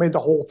mask, so it made the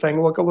whole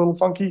thing look a little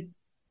funky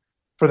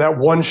for that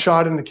one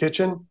shot in the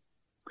kitchen.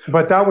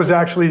 But that was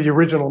actually the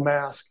original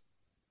mask,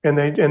 and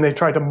they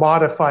tried to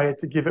modify it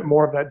to give it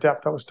more of that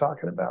depth I was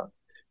talking about.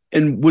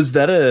 And was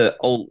that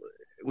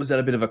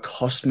a bit of a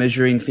cost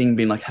measuring thing,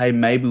 being like, hey,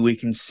 maybe we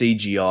can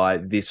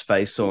CGI this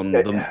face on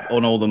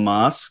all the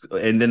masks,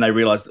 and then they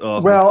realized,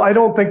 well, I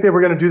don't think they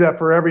were going to do that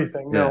for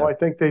everything. No, yeah.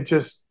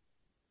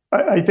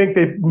 I think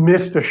they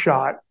missed a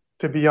shot,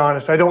 to be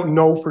honest. I don't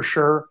know for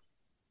sure,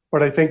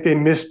 but I think they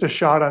missed a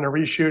shot on a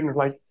reshoot and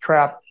like,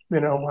 crap,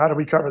 how do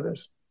we cover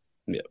this?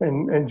 Yeah.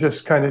 And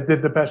just kind of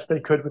did the best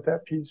they could with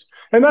that piece.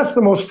 And that's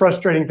the most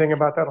frustrating thing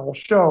about that whole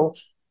show,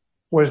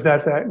 was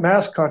that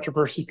mask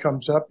controversy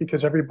comes up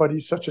because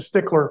everybody's such a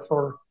stickler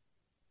for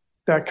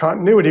that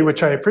continuity,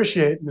 which I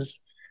appreciate, is,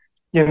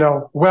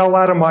 well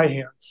out of my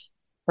hands,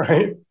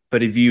 right?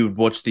 But if you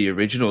watched the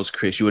originals,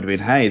 Chris, you would have been,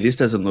 hey, this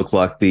doesn't look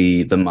like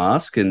the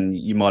mask, and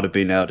you might have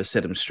been able to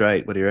set them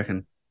straight. What do you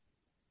reckon?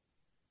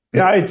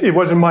 Yeah, it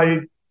wasn't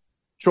my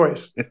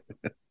choice,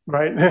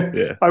 right?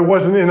 Yeah. I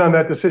wasn't in on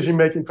that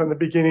decision-making from the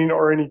beginning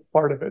or any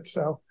part of it.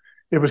 So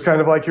it was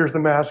kind of like, here's the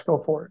mask,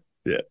 go for it.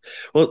 Yeah.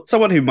 Well,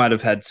 someone who might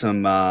have had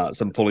some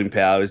pulling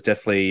power is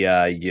definitely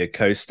your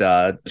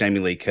co-star,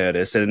 Jamie Lee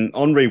Curtis. And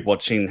on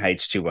rewatching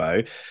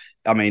H2O,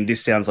 I mean,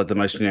 this sounds like the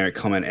most generic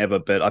comment ever,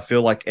 but I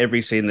feel like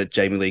every scene that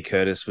Jamie Lee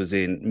Curtis was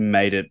in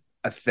made it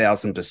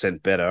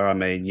 1,000% better. I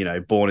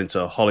mean, born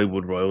into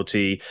Hollywood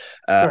royalty,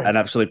 Right. an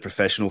absolute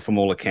professional from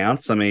all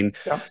accounts. I mean,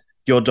 Yeah.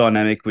 your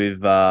dynamic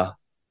with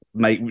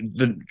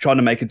trying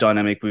to make a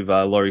dynamic with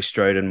Laurie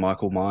Strode and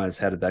Michael Myers.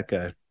 How did that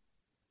go?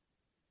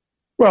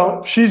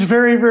 Well, she's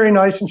very, very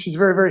nice and she's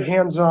very, very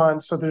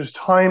hands-on. So there's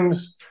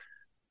times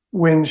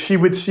when she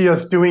would see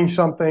us doing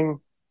something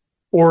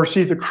or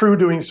see the crew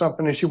doing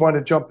something and she wanted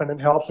to jump in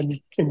and help,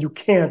 and you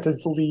can't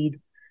as the lead,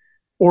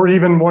 or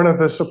even one of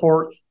the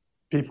support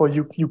people,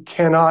 you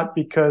cannot,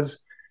 because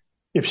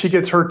if she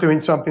gets hurt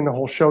doing something, the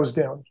whole show's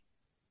down.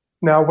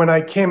 Now, when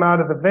I came out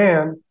of the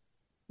van,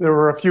 there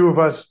were a few of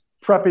us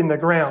prepping the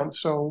ground.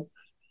 So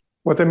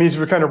what that means is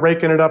we're kind of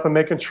raking it up and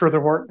making sure there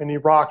weren't any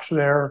rocks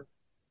there,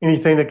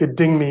 anything that could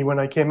ding me when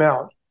I came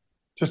out,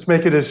 just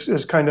make it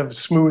as kind of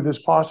smooth as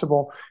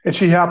possible. And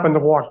she happened to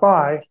walk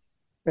by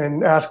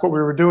and ask what we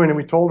were doing, and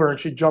we told her, and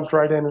she jumped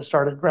right in and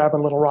started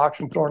grabbing little rocks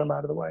and throwing them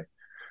out of the way.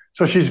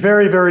 So she's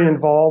very, very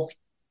involved.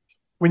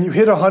 When you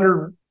hit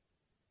 100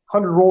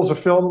 rolls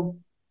of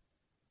film,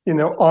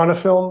 on a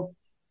film,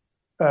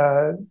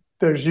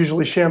 there's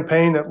usually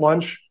champagne at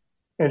lunch,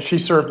 and she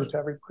served it to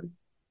everybody.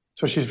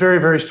 So she's very,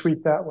 very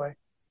sweet that way.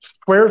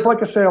 Swears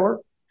like a sailor,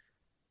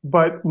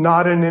 but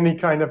not in any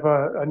kind of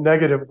a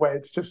negative way.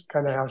 It's just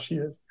kind of how she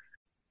is.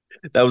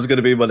 That was going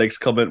to be my next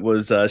comment.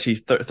 Was she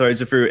throws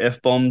a few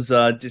F-bombs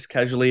just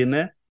casually in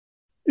there?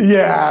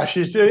 Yeah,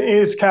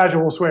 it's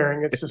casual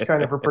swearing. It's just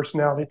kind of her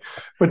personality.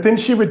 But then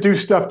she would do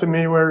stuff to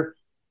me where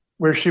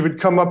she would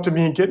come up to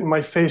me and get in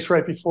my face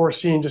right before a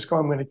scene, just go,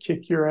 "I'm going to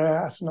kick your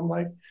ass." And I'm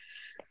like,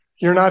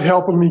 "You're not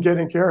helping me get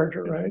in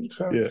character," right?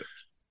 So yeah.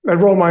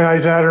 I'd roll my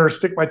eyes at her,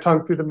 stick my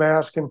tongue through the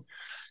mask, and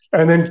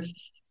then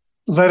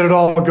let it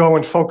all go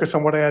and focus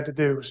on what I had to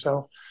do.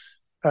 So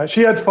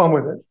she had fun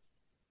with it.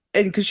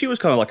 And because she was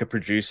kind of like a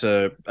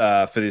producer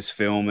for this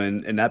film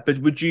and that, but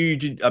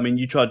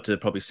you tried to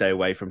probably stay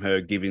away from her,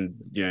 given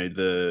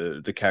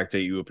the character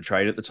you were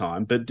portrayed at the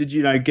time. But did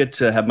you get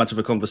to have much of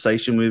a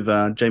conversation with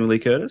Jamie Lee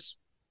Curtis?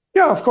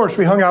 Yeah, of course,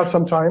 we hung out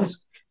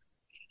sometimes.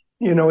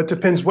 It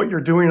depends what you're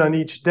doing on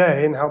each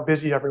day and how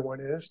busy everyone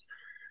is.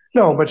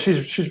 No, but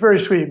she's very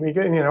sweet.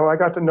 I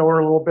got to know her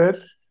a little bit.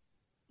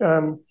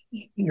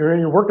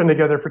 You're working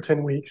together for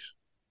 10 weeks,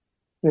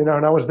 and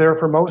I was there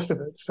for most of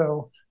it.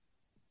 So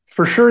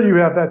for sure you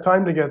have that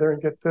time together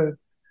and get to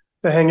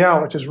hang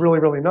out, which is really,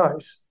 really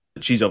nice.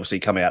 She's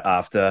obviously come out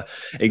after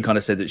and kind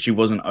of said that she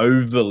wasn't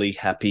overly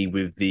happy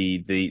with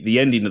the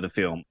ending of the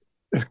film.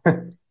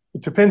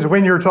 It depends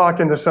when you're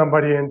talking to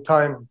somebody in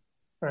time,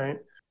 right?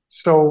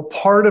 So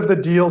part of the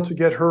deal to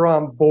get her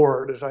on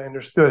board, as I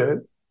understood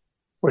it,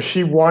 was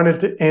she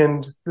wanted to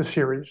end the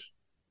series.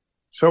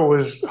 So it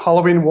was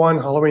Halloween 1,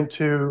 Halloween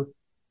 2,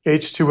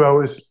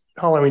 H20 is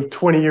Halloween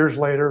 20 years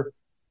later,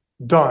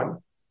 done.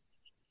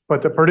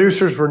 But the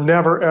producers were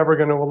never, ever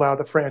going to allow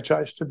the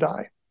franchise to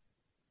die.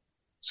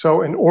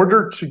 So in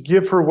order to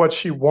give her what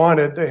she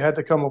wanted, they had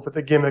to come up with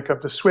a gimmick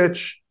of the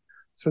switch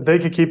so they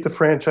could keep the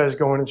franchise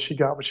going, and she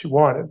got what she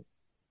wanted.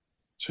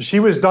 So she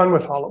was done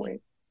with Halloween.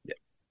 Yeah.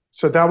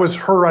 So that was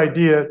her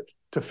idea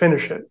to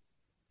finish it.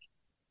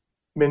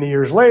 Many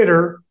years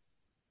later,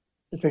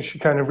 I think she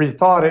kind of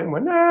rethought it and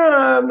went,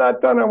 I'm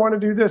not done. I want to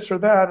do this or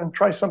that and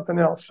try something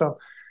else. So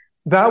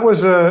that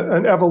was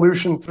an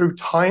evolution through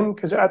time,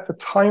 because at the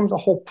time, the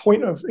whole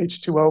point of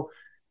H20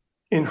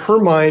 in her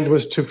mind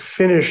was to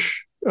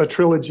finish a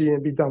trilogy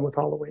and be done with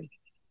Halloween.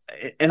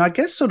 And I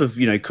guess sort of,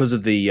 because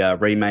of the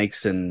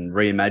remakes and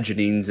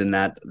reimaginings and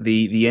that,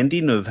 the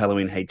ending of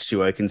Halloween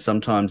H20 can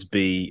sometimes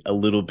be a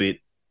little bit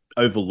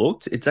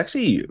overlooked. It's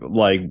actually,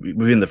 like,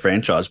 within the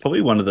franchise,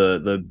 probably one of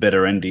the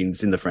better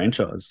endings in the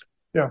franchise.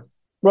 Yeah.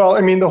 Well,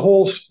 I mean, the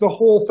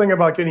whole thing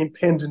about getting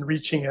pinned and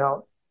reaching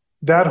out,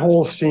 that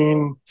whole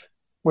scene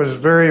was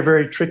very,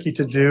 very tricky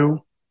to do.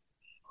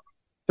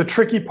 The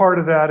tricky part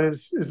of that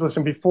is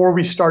listen, before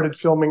we started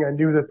filming, I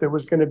knew that there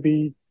was going to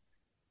be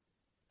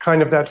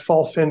kind of that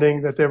false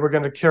ending, that they were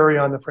going to carry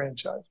on the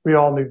franchise. We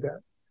all knew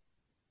that.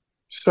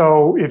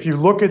 So if you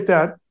look at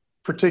that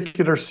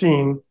particular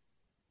scene,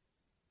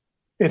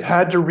 it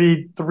had to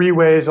read three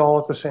ways all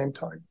at the same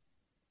time.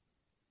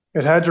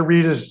 It had to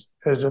read as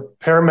a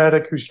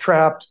paramedic who's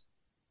trapped,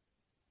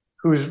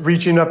 who's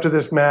reaching up to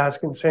this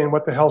mask and saying,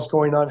 "What the hell's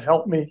going on?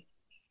 Help me."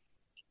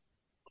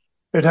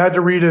 It had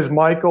to read as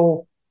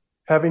Michael,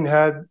 having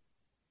had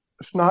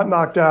snot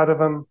knocked out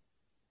of him,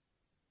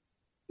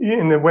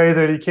 in the way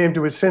that he came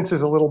to his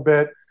senses a little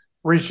bit,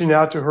 reaching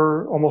out to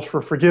her almost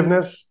for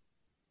forgiveness.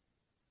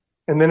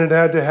 And then it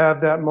had to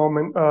have that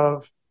moment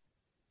of,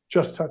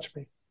 "Just touch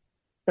me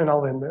and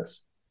I'll end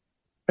this."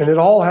 And it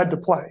all had to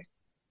play.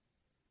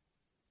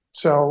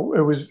 So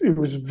it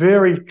was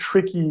very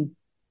tricky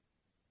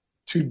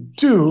to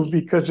do,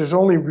 because there's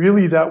only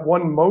really that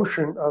one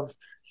motion of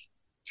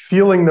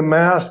feeling the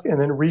mask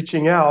and then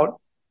reaching out.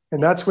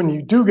 And that's when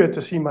you do get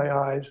to see my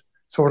eyes.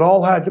 So it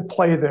all had to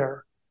play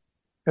there.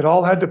 It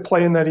all had to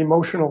play in that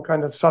emotional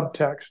kind of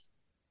subtext.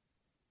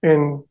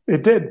 And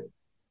it did.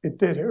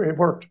 It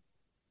worked.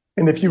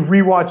 And if you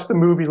rewatch the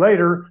movie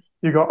later,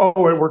 you go,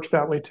 oh, it works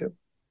that way too.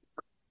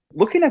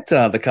 Looking at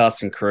the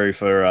cast and crew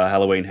for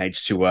Halloween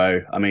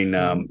H20, I mean,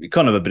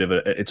 kind of a bit of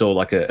it's all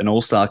like an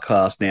all-star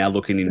cast now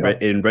looking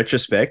in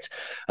retrospect.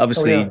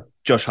 Obviously,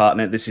 Josh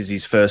Hartnett, this is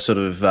his first sort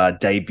of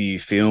debut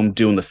film,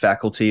 doing The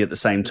Faculty at the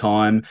same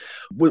time.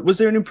 Was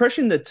there an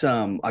impression that,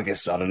 I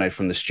guess, I don't know,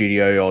 from the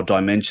studio or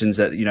Dimensions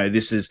that,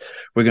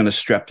 we're going to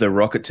strap the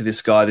rocket to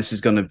this guy. This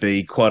is going to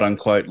be, quote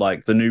unquote,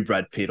 like the new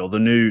Brad Pitt or the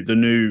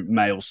new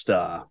male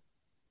star?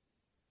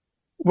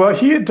 Well,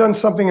 he had done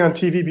something on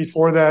TV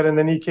before that, and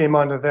then he came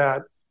onto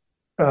that.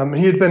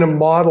 He had been a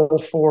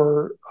model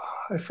for,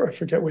 I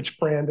forget which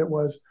brand it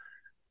was.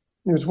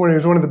 He was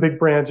one of the big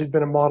brands. He'd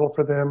been a model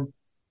for them.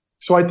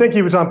 So I think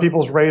he was on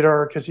people's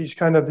radar because he's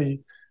kind of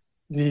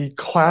the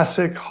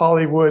classic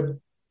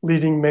Hollywood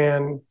leading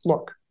man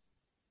look.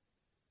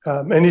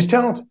 And he's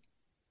talented.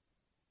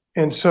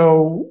 And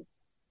so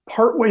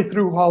partway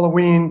through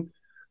Halloween,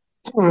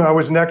 I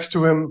was next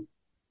to him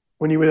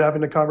when he was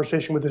having a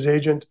conversation with his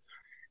agent,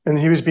 and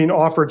he was being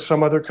offered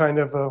some other kind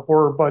of a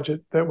horror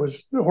movie that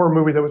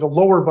was a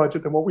lower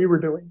budget than what we were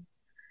doing.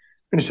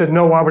 And he said,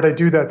 no, why would I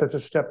do that? That's a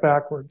step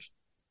backwards.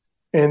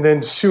 And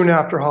then soon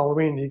after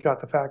Halloween, he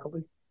got The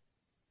Faculty.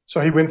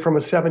 So he went from a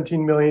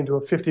 $17 million to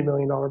a $50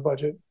 million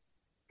budget,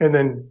 and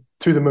then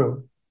to the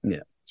moon.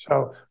 Yeah.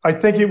 So I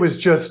think it was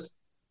just,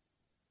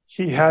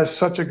 he has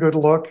such a good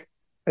look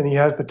and he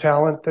has the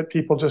talent that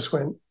people just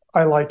went,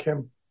 I like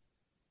him.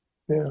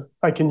 Yeah,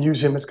 I can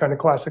use him. It's kind of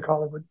classic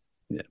Hollywood.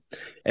 Yeah.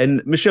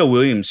 And Michelle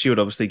Williams, she would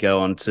obviously go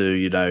on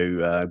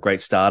to,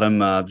 great stardom,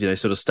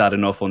 sort of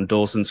starting off on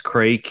Dawson's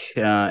Creek.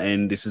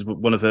 And this is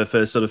one of her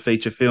first sort of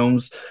feature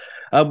films.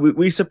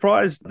 Were you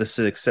surprised the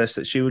success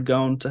that she would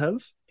go on to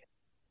have?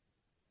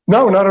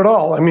 No, not at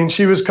all. I mean,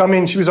 she was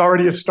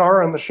already a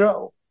star on the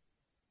show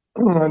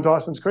on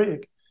Dawson's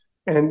Creek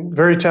and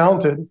very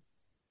talented.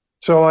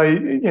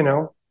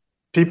 So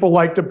people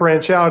like to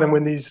branch out. And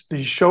when these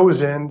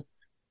shows end,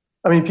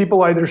 I mean,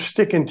 people either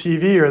stick in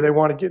TV or they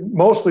want to get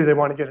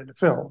into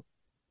film.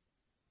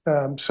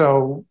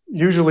 So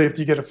usually if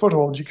you get a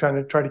foothold, you kind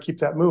of try to keep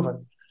that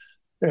moving.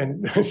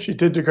 And she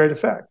did to great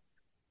effect,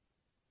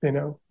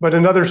 but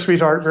another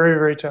sweetheart, very,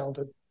 very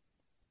talented.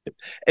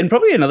 And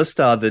probably another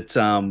star that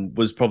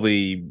was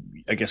probably,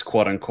 I guess,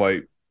 quote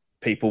unquote,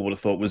 people would have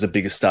thought was a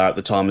bigger star at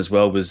the time as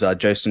well was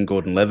Joseph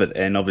Gordon-Levitt.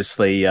 And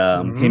obviously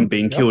him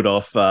being killed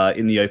off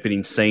in the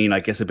opening scene, I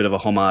guess a bit of a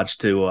homage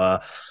to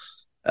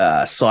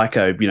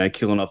Psycho,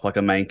 killing off like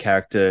a main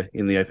character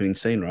in the opening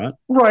scene, right?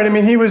 Right. I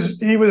mean, he was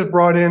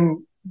brought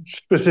in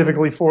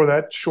specifically for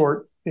that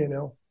short,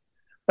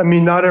 I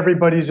mean, not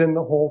everybody's in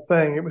the whole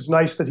thing. It was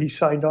nice that he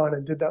signed on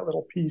and did that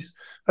little piece.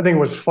 I think it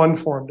was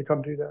fun for him to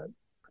come do that.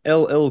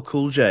 LL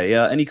Cool J,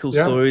 any cool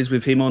stories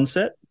with him on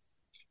set?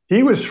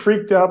 He was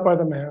freaked out by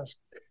the mask.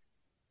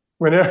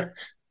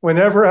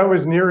 Whenever I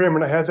was near him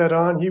and I had that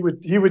on, he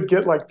would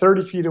get like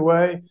 30 feet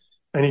away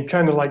and he'd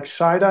kind of like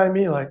side eye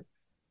me like,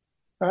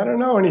 I don't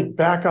know. And he'd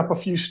back up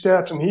a few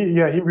steps and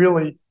he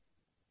really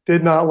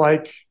did not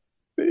like,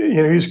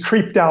 he was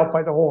creeped out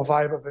by the whole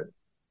vibe of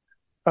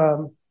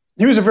it.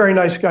 He was a very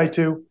nice guy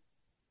too.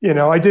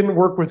 I didn't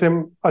work with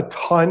him a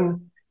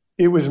ton.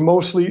 It was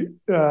mostly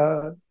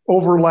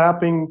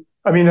overlapping.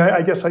 I mean,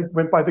 I guess I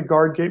went by the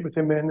guard gate with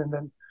him in, and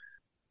then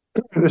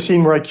the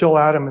scene where I kill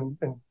Adam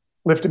and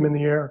lift him in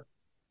the air.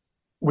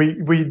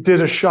 We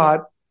did a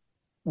shot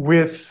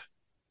with,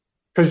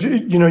 because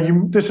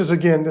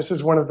this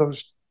is one of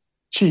those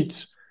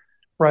cheats,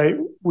 right?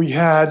 We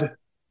had,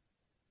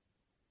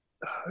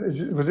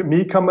 was it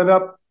me coming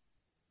up?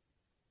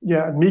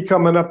 Yeah, me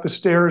coming up the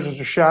stairs as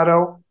a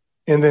shadow,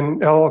 and then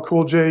LL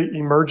Cool J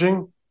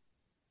emerging.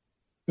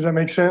 Does that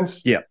make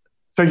sense? Yeah.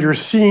 So you're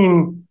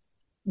seeing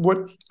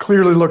what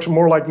clearly looks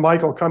more like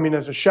Michael coming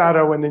as a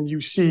shadow, and then you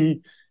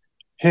see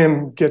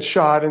him get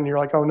shot, and you're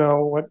like, oh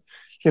no, what?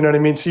 You know what I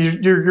mean? So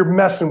you're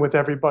messing with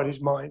everybody's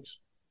minds,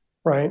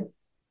 right?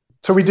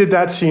 So we did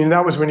that scene.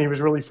 That was when he was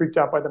really freaked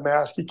out by the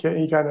mask. He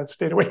kind of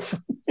stayed away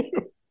from me.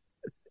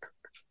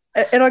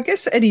 And I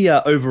guess any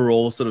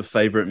overall sort of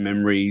favorite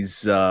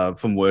memories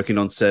from working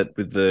on set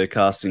with the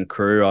cast and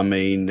crew? I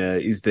mean,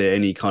 is there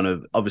any kind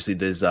of, obviously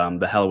there's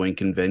the Halloween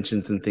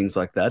conventions and things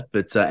like that,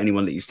 but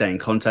anyone that you stay in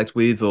contact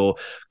with or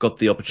got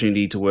the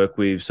opportunity to work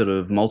with sort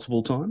of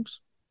multiple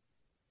times?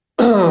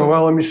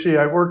 Well, let me see.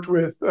 I worked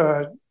with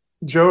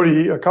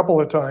Jodie a couple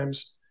of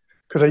times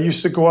because I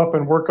used to go up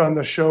and work on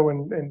the show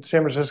in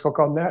San Francisco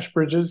called Nash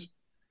Bridges.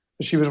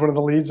 She was one of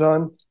the leads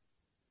on.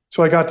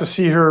 So I got to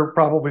see her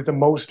probably the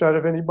most out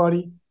of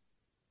anybody,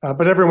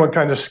 but everyone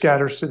kind of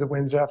scatters to the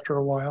winds after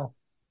a while,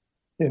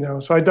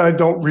 so I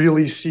don't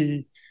really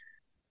see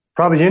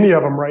probably any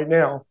of them right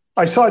now.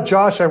 I saw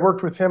Josh. I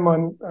worked with him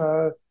on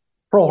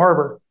Pearl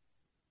Harbor.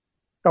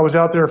 I was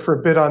out there for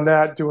a bit on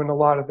that, doing a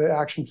lot of the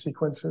action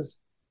sequences.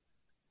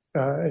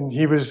 And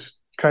he was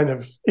kind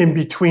of in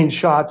between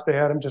shots. They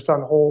had him just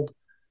on hold,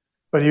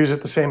 but he was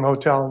at the same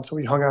hotel. And so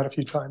we hung out a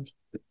few times.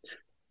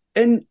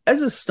 And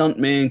as a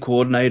stuntman,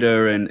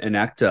 coordinator, and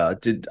actor,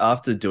 did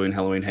after doing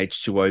Halloween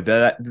H20,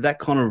 that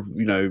kind of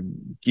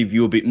give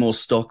you a bit more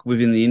stock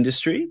within the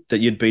industry that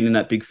you'd been in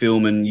that big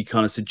film and you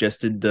kind of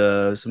suggested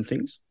some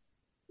things?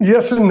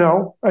 Yes and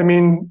no. I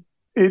mean,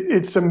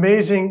 it's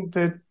amazing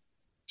that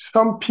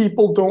some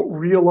people don't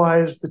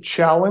realize the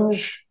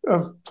challenge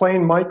of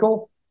playing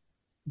Michael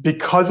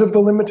because of the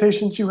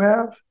limitations you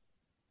have.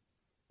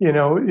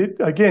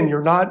 Again,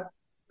 you're not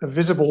a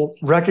visible,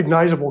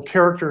 recognizable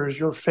character as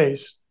your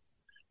face.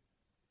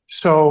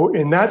 So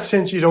in that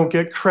sense, you don't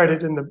get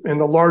credit in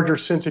the larger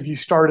sense if you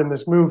start in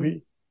this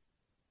movie.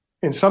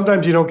 And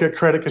sometimes you don't get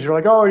credit because you're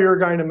like, oh, you're a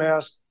guy in a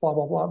mask, blah,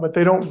 blah, blah. But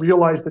they don't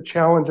realize the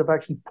challenge of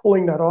actually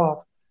pulling that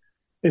off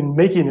and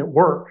making it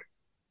work.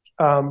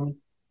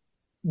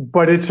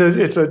 But it's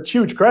a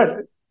huge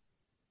credit.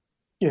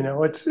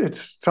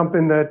 It's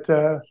something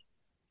that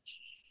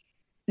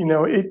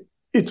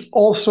it's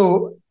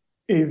also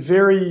a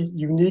very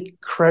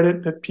unique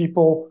credit that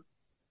people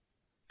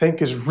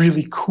think is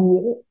really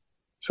cool.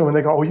 So when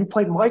they go, oh, you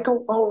played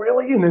Michael? Oh,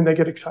 really? And then they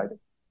get excited,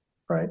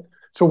 right?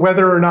 So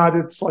whether or not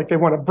it's like they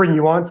want to bring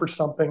you on for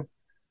something,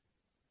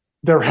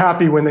 they're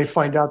happy when they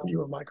find out that you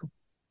were Michael.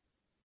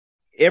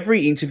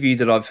 Every interview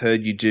that I've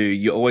heard you do,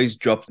 you always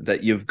drop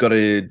that you've got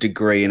a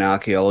degree in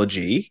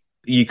archaeology.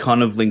 You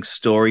kind of link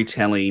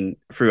storytelling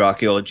through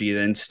archaeology and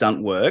then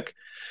stunt work.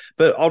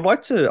 But I'd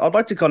like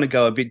to kind of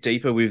go a bit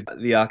deeper with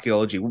the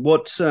archaeology.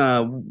 What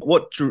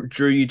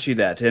drew you to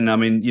that? And I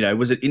mean,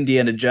 was it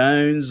Indiana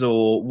Jones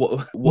or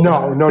what?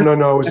 No.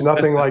 It was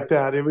nothing like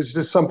that. It was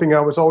just something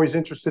I was always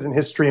interested in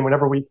history. And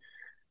whenever we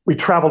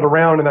traveled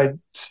around and I'd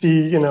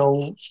see,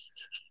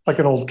 like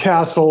an old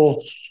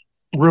castle,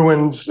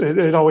 ruins,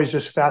 it always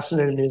just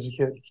fascinated me as a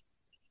kid.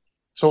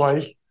 So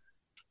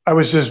I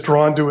was just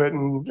drawn to it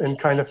and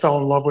kind of fell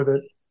in love with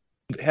it.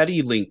 How do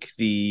you link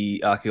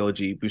the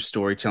archaeology with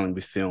storytelling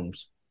with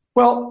films?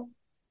 Well,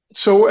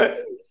 so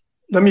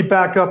let me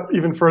back up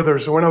even further.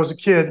 So when I was a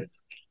kid,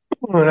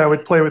 when I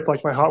would play with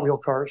like my Hot Wheel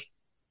cars,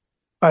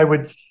 I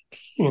would,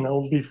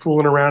 be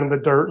fooling around in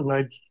the dirt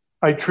and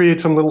I'd create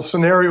some little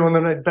scenario and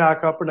then I'd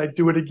back up and I'd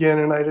do it again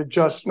and I'd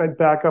adjust and I'd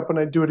back up and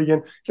I'd do it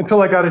again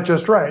until I got it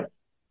just right.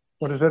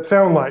 What does that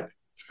sound like?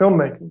 It's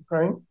filmmaking,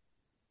 right?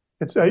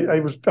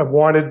 I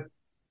wanted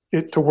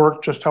it to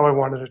work just how I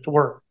wanted it to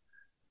work.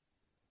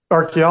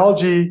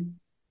 Archaeology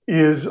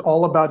is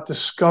all about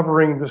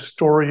discovering the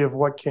story of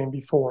what came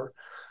before.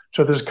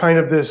 So there's kind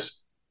of this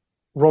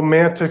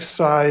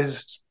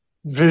romanticized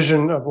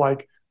vision of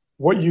like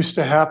what used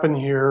to happen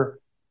here.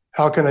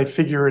 How can I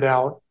figure it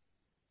out?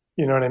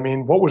 You know what I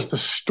mean? What was the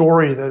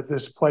story that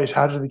this place,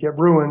 how did it get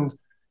ruined?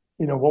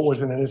 What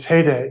was it in its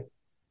heyday?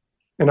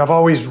 And I've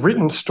always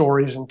written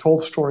stories and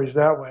told stories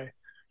that way.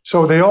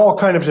 So they all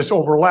kind of just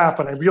overlap.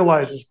 And I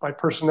realize my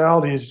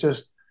personality is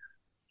just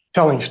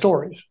telling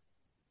stories,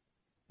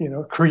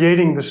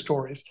 creating the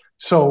stories.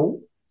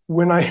 So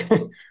when I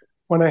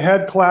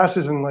had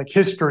classes in like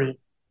history,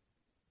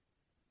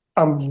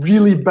 I'm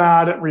really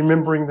bad at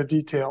remembering the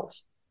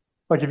details.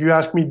 Like if you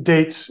ask me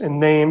dates and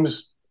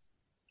names,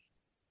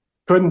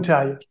 couldn't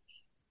tell you.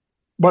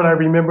 But I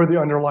remember the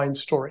underlying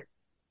story.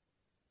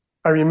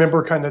 I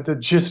remember kind of the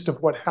gist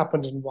of what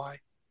happened and why.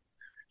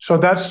 So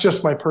that's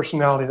just my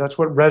personality. That's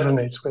what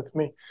resonates with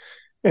me.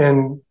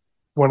 And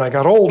when I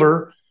got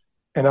older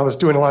and I was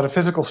doing a lot of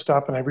physical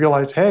stuff and I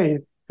realized, hey,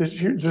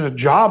 there's a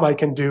job I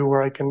can do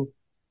where I can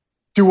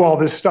do all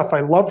this stuff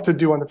I love to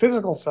do on the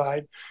physical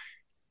side.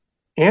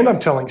 And I'm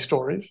telling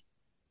stories.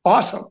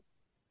 Awesome.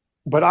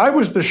 But I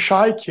was the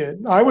shy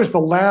kid. I was the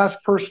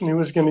last person who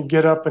was going to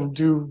get up and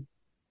do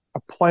a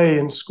play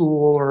in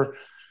school or,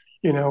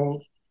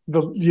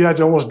 you had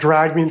to almost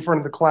drag me in front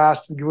of the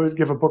class to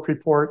give a book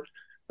report.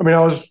 I mean,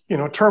 I was,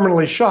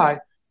 terminally shy.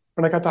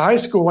 When I got to high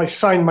school, I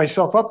signed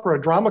myself up for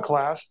a drama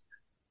class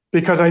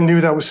because I knew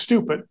that was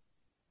stupid,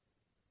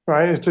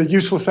 right? It's a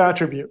useless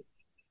attribute.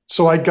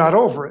 So I got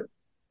over it.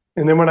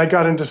 And then when I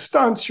got into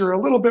stunts, you're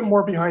a little bit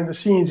more behind the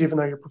scenes, even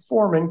though you're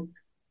performing.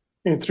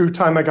 And through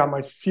time, I got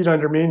my feet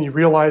under me and you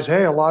realize,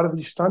 hey, a lot of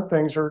these stunt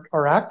things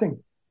are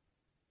acting.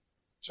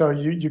 So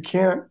you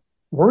can't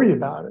worry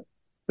about it.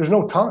 There's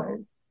no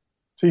time.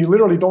 So you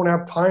literally don't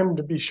have time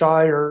to be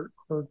shy or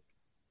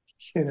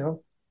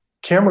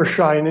camera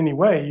shy in any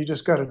way. You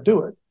just got to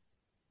do it.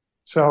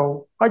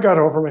 So I got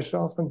over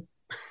myself and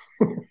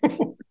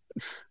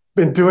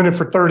been doing it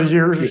for 30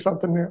 years or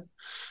something now.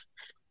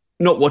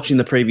 Not watching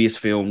the previous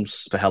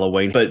films for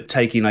Halloween, but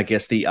taking, I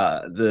guess,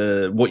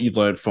 the what you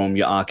learned from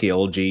your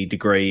archaeology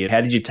degree.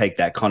 How did you take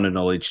that kind of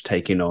knowledge,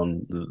 taking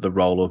on the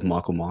role of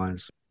Michael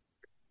Myers?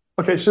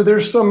 Okay, so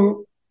there's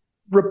some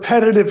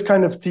repetitive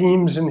kind of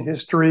themes in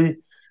history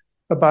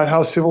about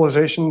how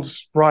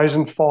civilizations rise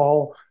and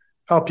fall,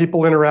 how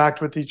people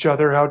interact with each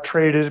other, how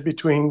trade is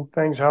between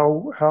things,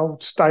 how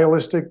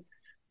stylistic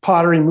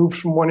pottery moves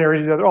from one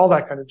area to the other, all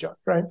that kind of junk,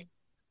 right?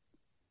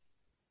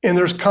 And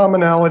there's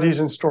commonalities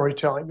in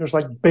storytelling. There's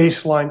like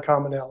baseline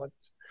commonalities.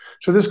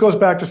 So this goes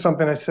back to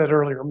something I said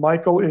earlier.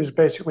 Michael is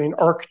basically an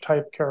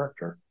archetype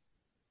character.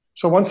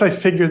 So once I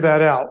figured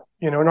that out,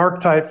 an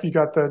archetype, you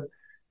got the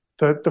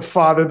the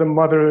father, the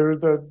mother,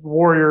 the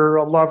warrior,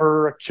 a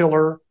lover, a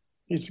killer.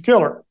 He's a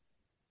killer,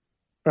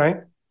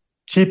 right?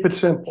 Keep it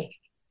simple.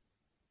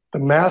 The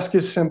mask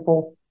is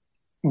simple.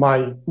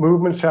 My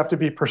movements have to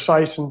be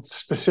precise and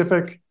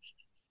specific,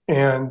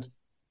 and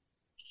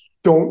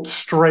don't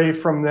stray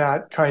from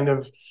that kind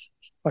of,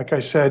 like I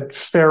said,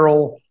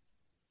 feral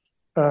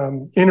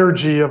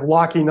energy of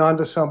locking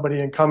onto somebody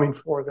and coming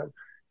for them.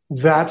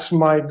 That's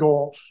my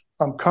goal.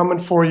 I'm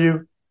coming for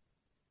you.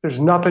 There's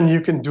nothing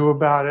you can do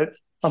about it.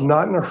 I'm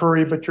not in a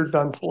hurry, but you're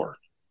done for,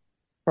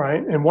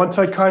 right? And once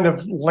I kind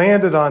of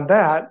landed on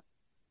that,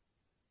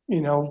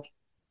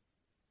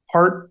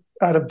 part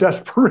out of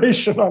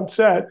desperation on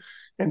set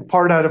and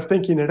part out of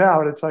thinking it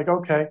out, it's like,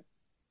 okay,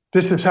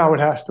 this is how it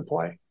has to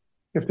play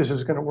if this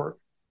is going to work.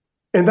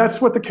 And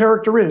that's what the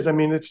character is. I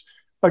mean, it's,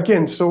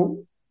 again,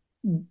 so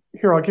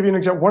here, I'll give you an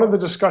example. One of the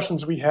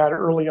discussions we had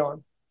early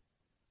on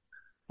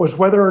was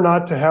whether or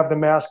not to have the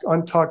mask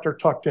untucked or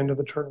tucked into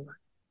the turtleneck.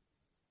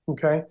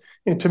 Okay.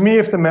 And to me,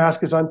 if the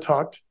mask is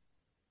untucked,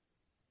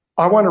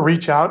 I want to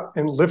reach out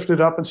and lift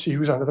it up and see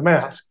who's under the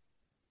mask.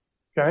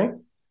 Okay.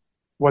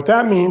 What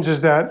that means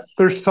is that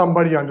there's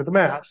somebody under the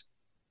mask.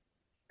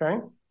 Okay.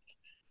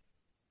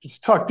 It's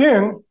tucked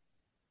in,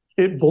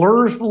 it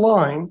blurs the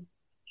line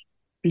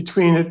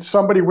between it,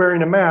 somebody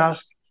wearing a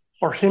mask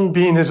or him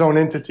being his own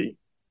entity.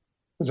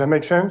 Does that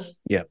make sense?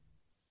 Yeah.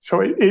 So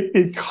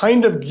it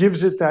kind of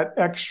gives it that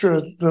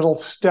extra little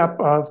step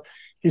of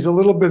he's a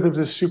little bit of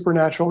this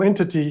supernatural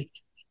entity,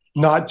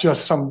 not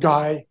just some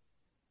guy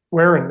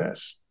wearing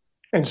this.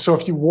 And so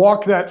if you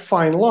walk that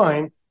fine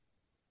line,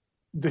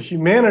 the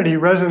humanity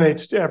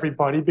resonates to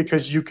everybody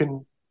because you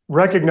can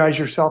recognize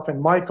yourself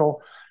in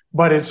Michael,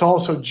 but it's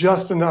also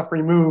just enough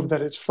removed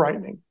that it's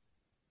frightening.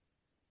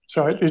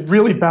 So it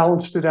really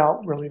balanced it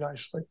out really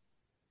nicely.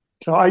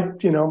 So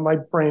my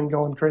brain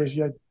going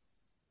crazy, I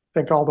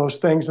think all those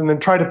things and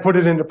then try to put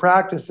it into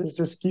practice is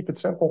just keep it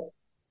simple,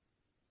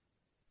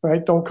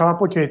 right? Don't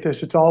complicate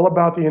this. It's all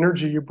about the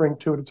energy you bring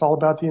to it. It's all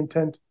about the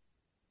intent.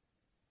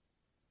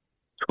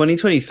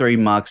 2023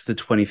 marks the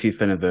 25th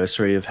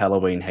anniversary of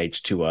Halloween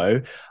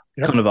H20.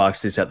 Yep. Kind of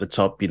asked this at the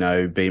top,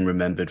 being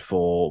remembered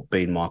for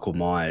being Michael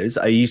Myers.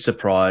 Are you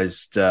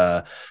surprised,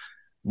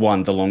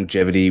 one, the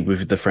longevity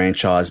with the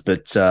franchise,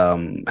 but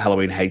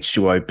Halloween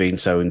H20 being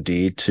so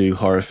endeared to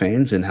horror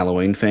fans and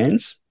Halloween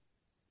fans?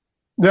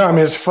 Yeah, I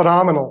mean, it's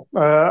phenomenal.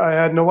 I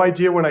had no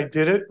idea when I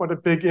did it what a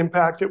big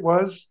impact it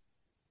was.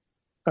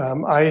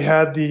 I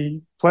had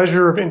the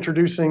pleasure of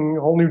introducing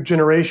a whole new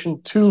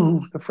generation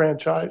to the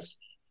franchise,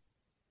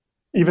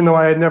 even though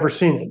I had never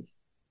seen it,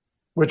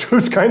 which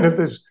was kind of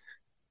this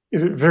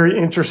very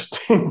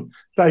interesting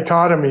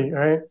dichotomy,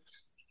 right?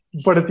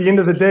 But at the end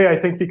of the day, I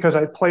think because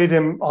I played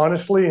him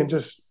honestly and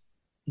just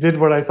did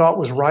what I thought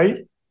was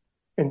right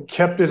and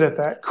kept it at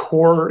that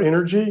core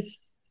energy,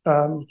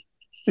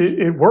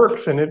 it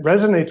works and it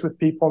resonates with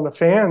people, and the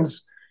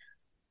fans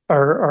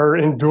are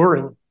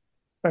enduring.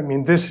 I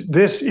mean, this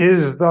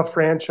is the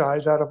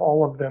franchise out of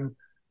all of them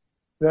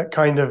that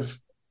kind of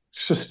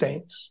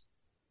sustains,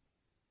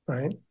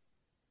 right?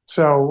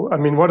 So, I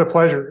mean, what a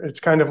pleasure. It's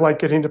kind of like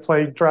getting to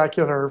play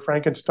Dracula or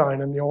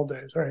Frankenstein in the old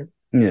days, right?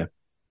 Yeah.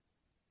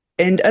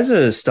 And as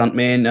a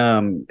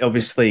stuntman,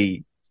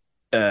 obviously,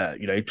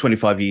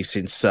 25 years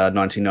since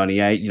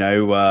 1998,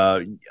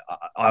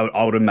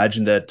 I would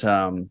imagine that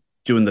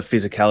doing the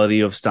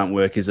physicality of stunt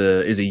work is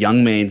a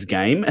young man's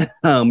game.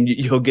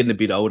 You're getting a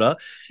bit older.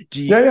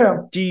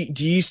 Do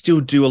you still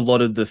do a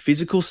lot of the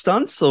physical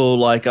stunts, or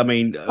not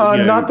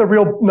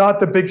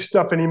the big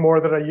stuff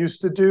anymore that I used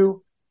to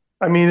do?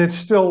 I mean,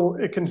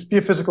 it can be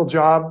a physical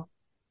job.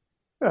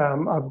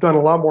 I've done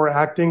a lot more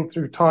acting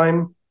through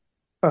time.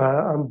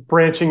 I'm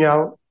branching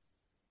out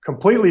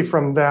completely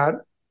from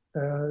that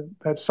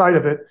side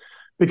of it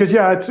because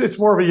it's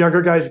more of a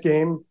younger guy's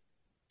game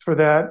for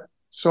that.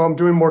 So I'm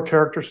doing more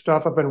character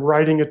stuff. I've been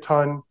writing a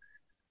ton.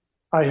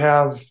 I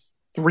have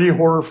 3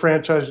 horror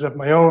franchises of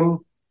my own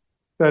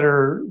that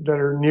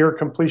are near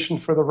completion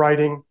for the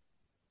writing.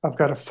 I've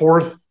got a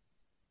 4th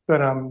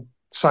that I'm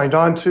signed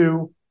on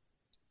to.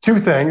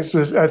 2 things.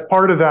 As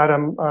part of that,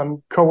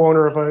 I'm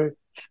co-owner of a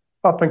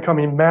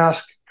up-and-coming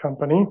mask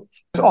company.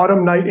 It's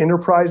Autumn Night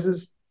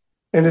Enterprises,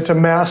 and it's a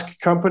mask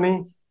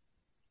company,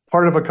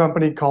 part of a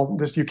company called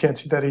this. You can't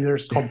see that either.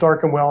 It's called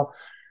Dark and Well.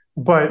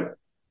 But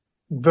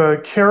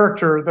the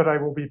character that I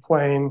will be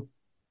playing,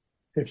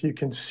 if you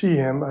can see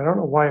him, I don't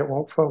know why it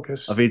won't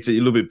focus. I think it's a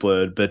little bit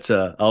blurred, but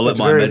I'll let it's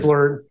very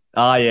blurred.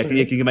 Ah, yeah,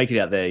 you can make it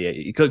out there. Yeah,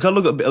 you kind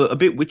of look a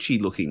bit witchy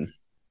looking.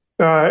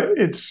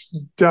 It's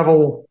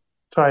devil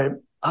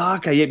type. Ah,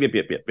 okay. Yep.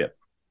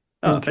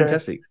 Oh, okay.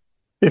 Fantastic.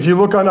 If you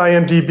look on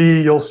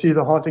IMDb, you'll see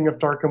The Haunting of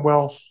Dark and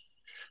Well.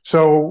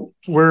 So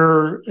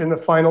we're in the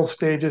final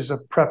stages of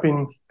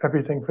prepping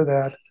everything for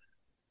that.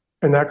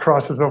 And that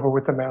crosses over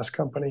with the mask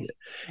company.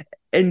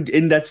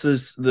 And that's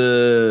is that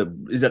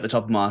the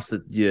top of mask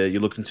that you're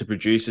looking to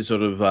produce? Is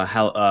sort of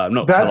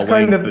not that's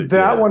Halloween, kind of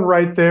that one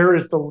right there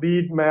is the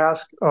lead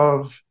mask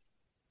of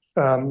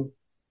a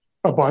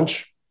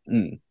bunch.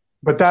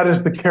 But that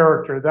is the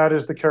character. That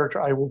is the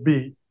character I will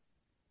be.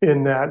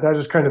 in that. That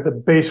is kind of the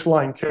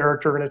baseline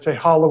character, and it's a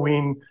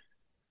Halloween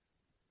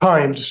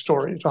timed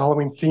story. It's a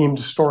Halloween themed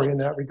story in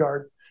that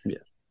regard.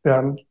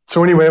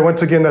 So anyway,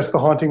 once again, that's The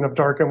Haunting of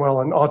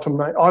Darkenwell and Autumn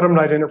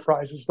Night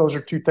Enterprises. Those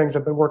are two things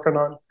I've been working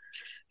on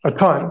a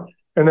ton.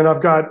 And then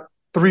I've got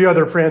 3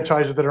 other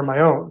franchises that are my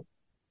own.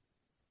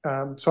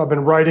 So I've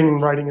been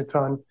writing a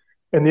ton.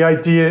 And the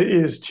idea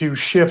is to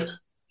shift,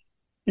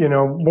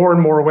 more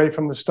and more away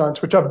from the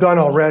stunts, which I've done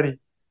already,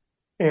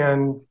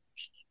 and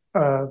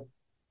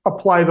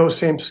apply those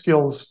same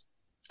skills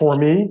for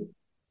me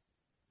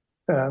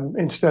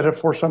instead of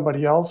for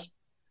somebody else.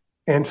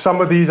 And some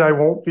of these I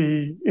won't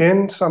be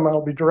in, some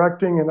I'll be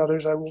directing, and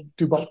others I will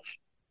do both.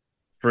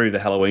 Through the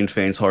Halloween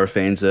fans, horror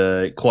fans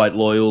are quite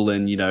loyal,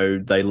 and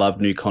they love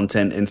new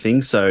content and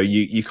things. So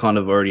you kind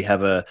of already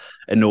have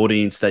an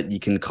audience that you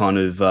can kind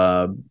of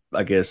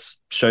I guess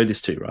show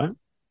this to, right?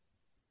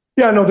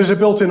 Yeah, no, there's a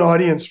built-in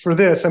audience for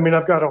this. I mean,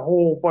 I've got a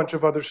whole bunch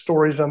of other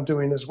stories I'm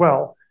doing as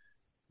well,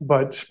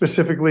 but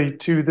specifically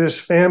to this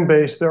fan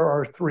base, there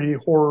are 3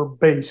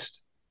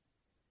 horror-based.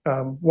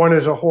 One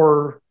is a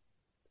horror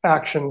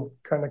action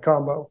kind of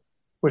combo,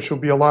 which will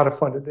be a lot of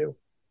fun to do.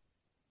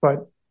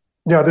 But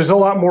yeah, there's a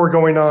lot more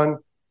going on.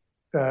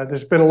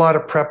 There's been a lot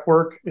of prep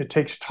work. It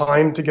takes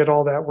time to get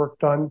all that work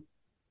done,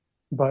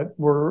 but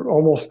we're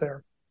almost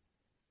there.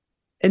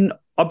 And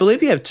I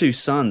believe you have 2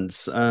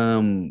 sons.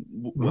 Are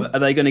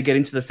they going to get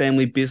into the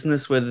family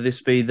business, whether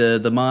this be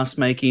the mask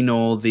making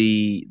or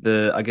the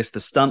I guess the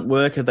stunt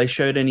work? Have they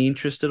showed any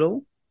interest at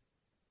all?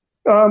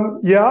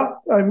 Yeah,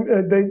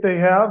 they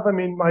have. I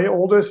mean, my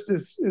oldest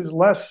is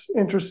less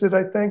interested,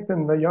 I think,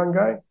 than the young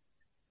guy.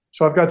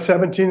 So I've got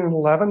 17 and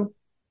 11,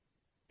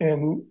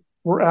 and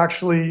we're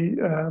actually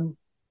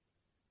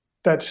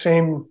that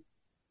same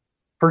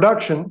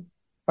production.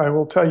 I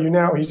will tell you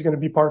now, he's going to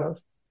be part of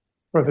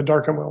for the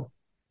Darkenwell.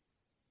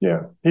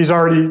 Yeah, he's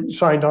already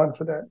signed on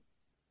for that.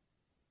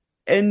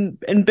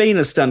 And being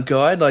a stunt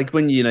guy, like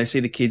when you see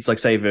the kids, like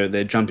say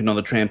they're jumping on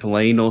the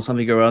trampoline or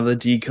something or other,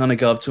 do you kind of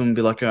go up to them and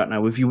be like, all right,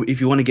 now if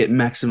you want to get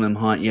maximum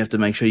height, you have to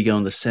make sure you go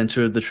in the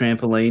center of the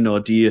trampoline, or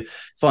do you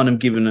find them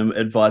giving them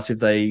advice if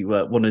they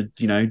want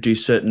to do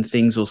certain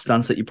things or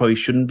stunts that you probably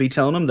shouldn't be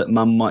telling them that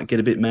mum might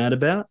get a bit mad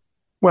about?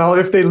 Well,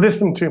 if they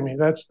listen to me,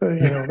 that's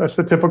the that's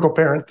the typical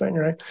parent thing,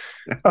 right?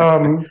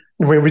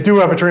 We do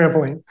have a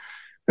trampoline.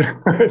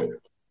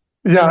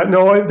 Yeah,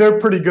 no, they're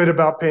pretty good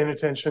about paying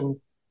attention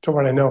to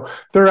what I know.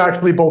 They're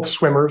actually both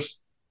swimmers,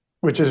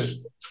 which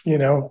is,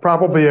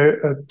 probably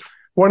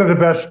one of the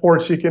best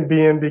sports you can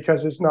be in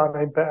because it's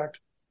not impact.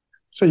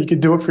 So you can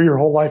do it for your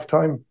whole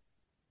lifetime.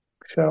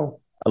 So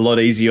a lot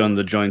easier on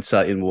the joints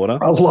in water.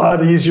 A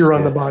lot easier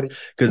on the body.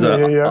 Because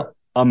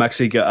I'm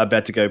actually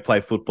about to go play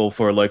football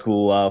for a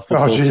local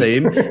football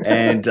team.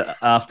 And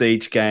after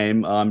each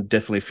game, I'm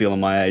definitely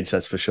feeling my age,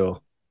 that's for sure.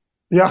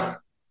 Yeah.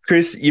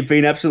 Chris, you've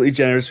been absolutely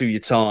generous with your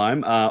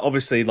time.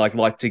 Obviously,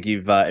 like to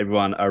give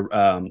everyone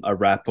a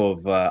wrap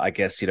of, I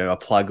guess, a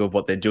plug of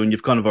what they're doing.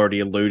 You've kind of already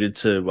alluded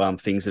to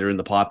things that are in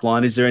the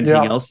pipeline. Is there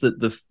anything else that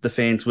the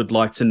fans would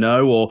like to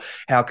know, or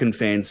how can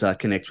fans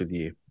connect with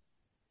you?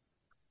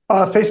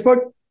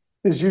 Facebook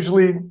is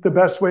usually the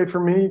best way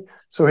for me.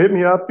 So hit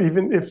me up,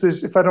 even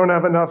if I don't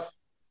have enough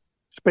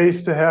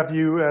space to have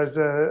you as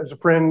a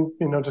friend.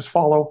 Just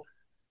follow.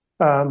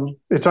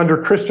 It's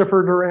under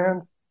Christopher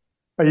Durand.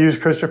 I use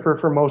Christopher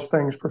for most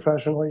things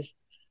professionally.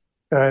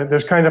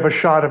 There's kind of a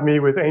shot of me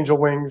with angel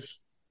wings.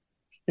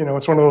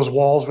 It's one of those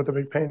walls with the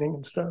big painting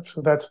and stuff.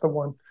 So that's the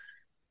one.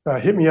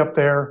 Hit me up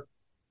there.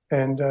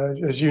 And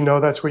as you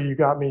know, that's where you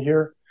got me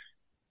here.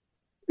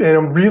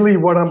 And really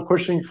what I'm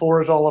pushing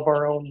for is all of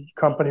our own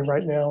company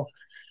right now,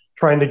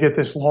 trying to get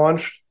this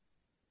launched.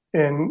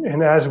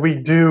 And as we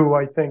do,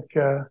 I think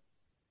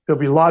there'll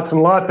be lots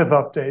and lots of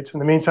updates. In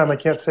the meantime, I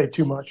can't say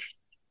too much.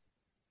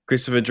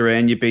 Christopher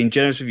Durand, you've been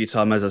generous with your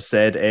time, as I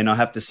said, and I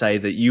have to say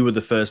that you were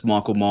the first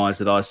Michael Myers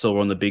that I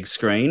saw on the big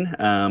screen.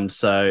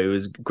 So it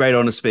was a great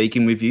honor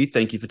speaking with you.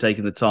 Thank you for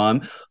taking the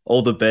time.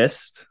 All the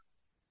best,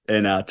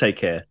 and take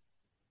care.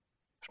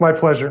 It's my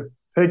pleasure.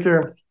 Take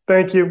care.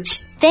 Thank you.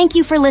 Thank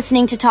you for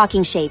listening to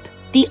Talking Shape,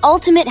 the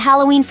ultimate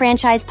Halloween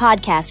franchise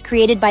podcast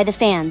created by the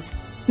fans.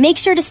 Make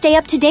sure to stay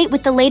up to date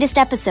with the latest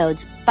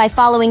episodes by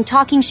following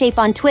Talking Shape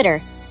on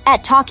Twitter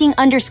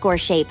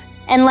 @talking_shape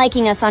and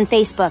liking us on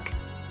Facebook.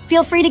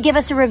 Feel free to give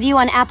us a review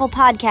on Apple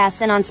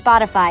Podcasts and on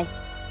Spotify.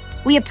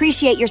 We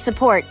appreciate your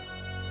support.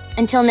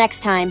 Until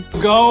next time.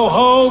 Go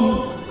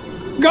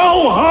home!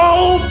 Go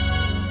home!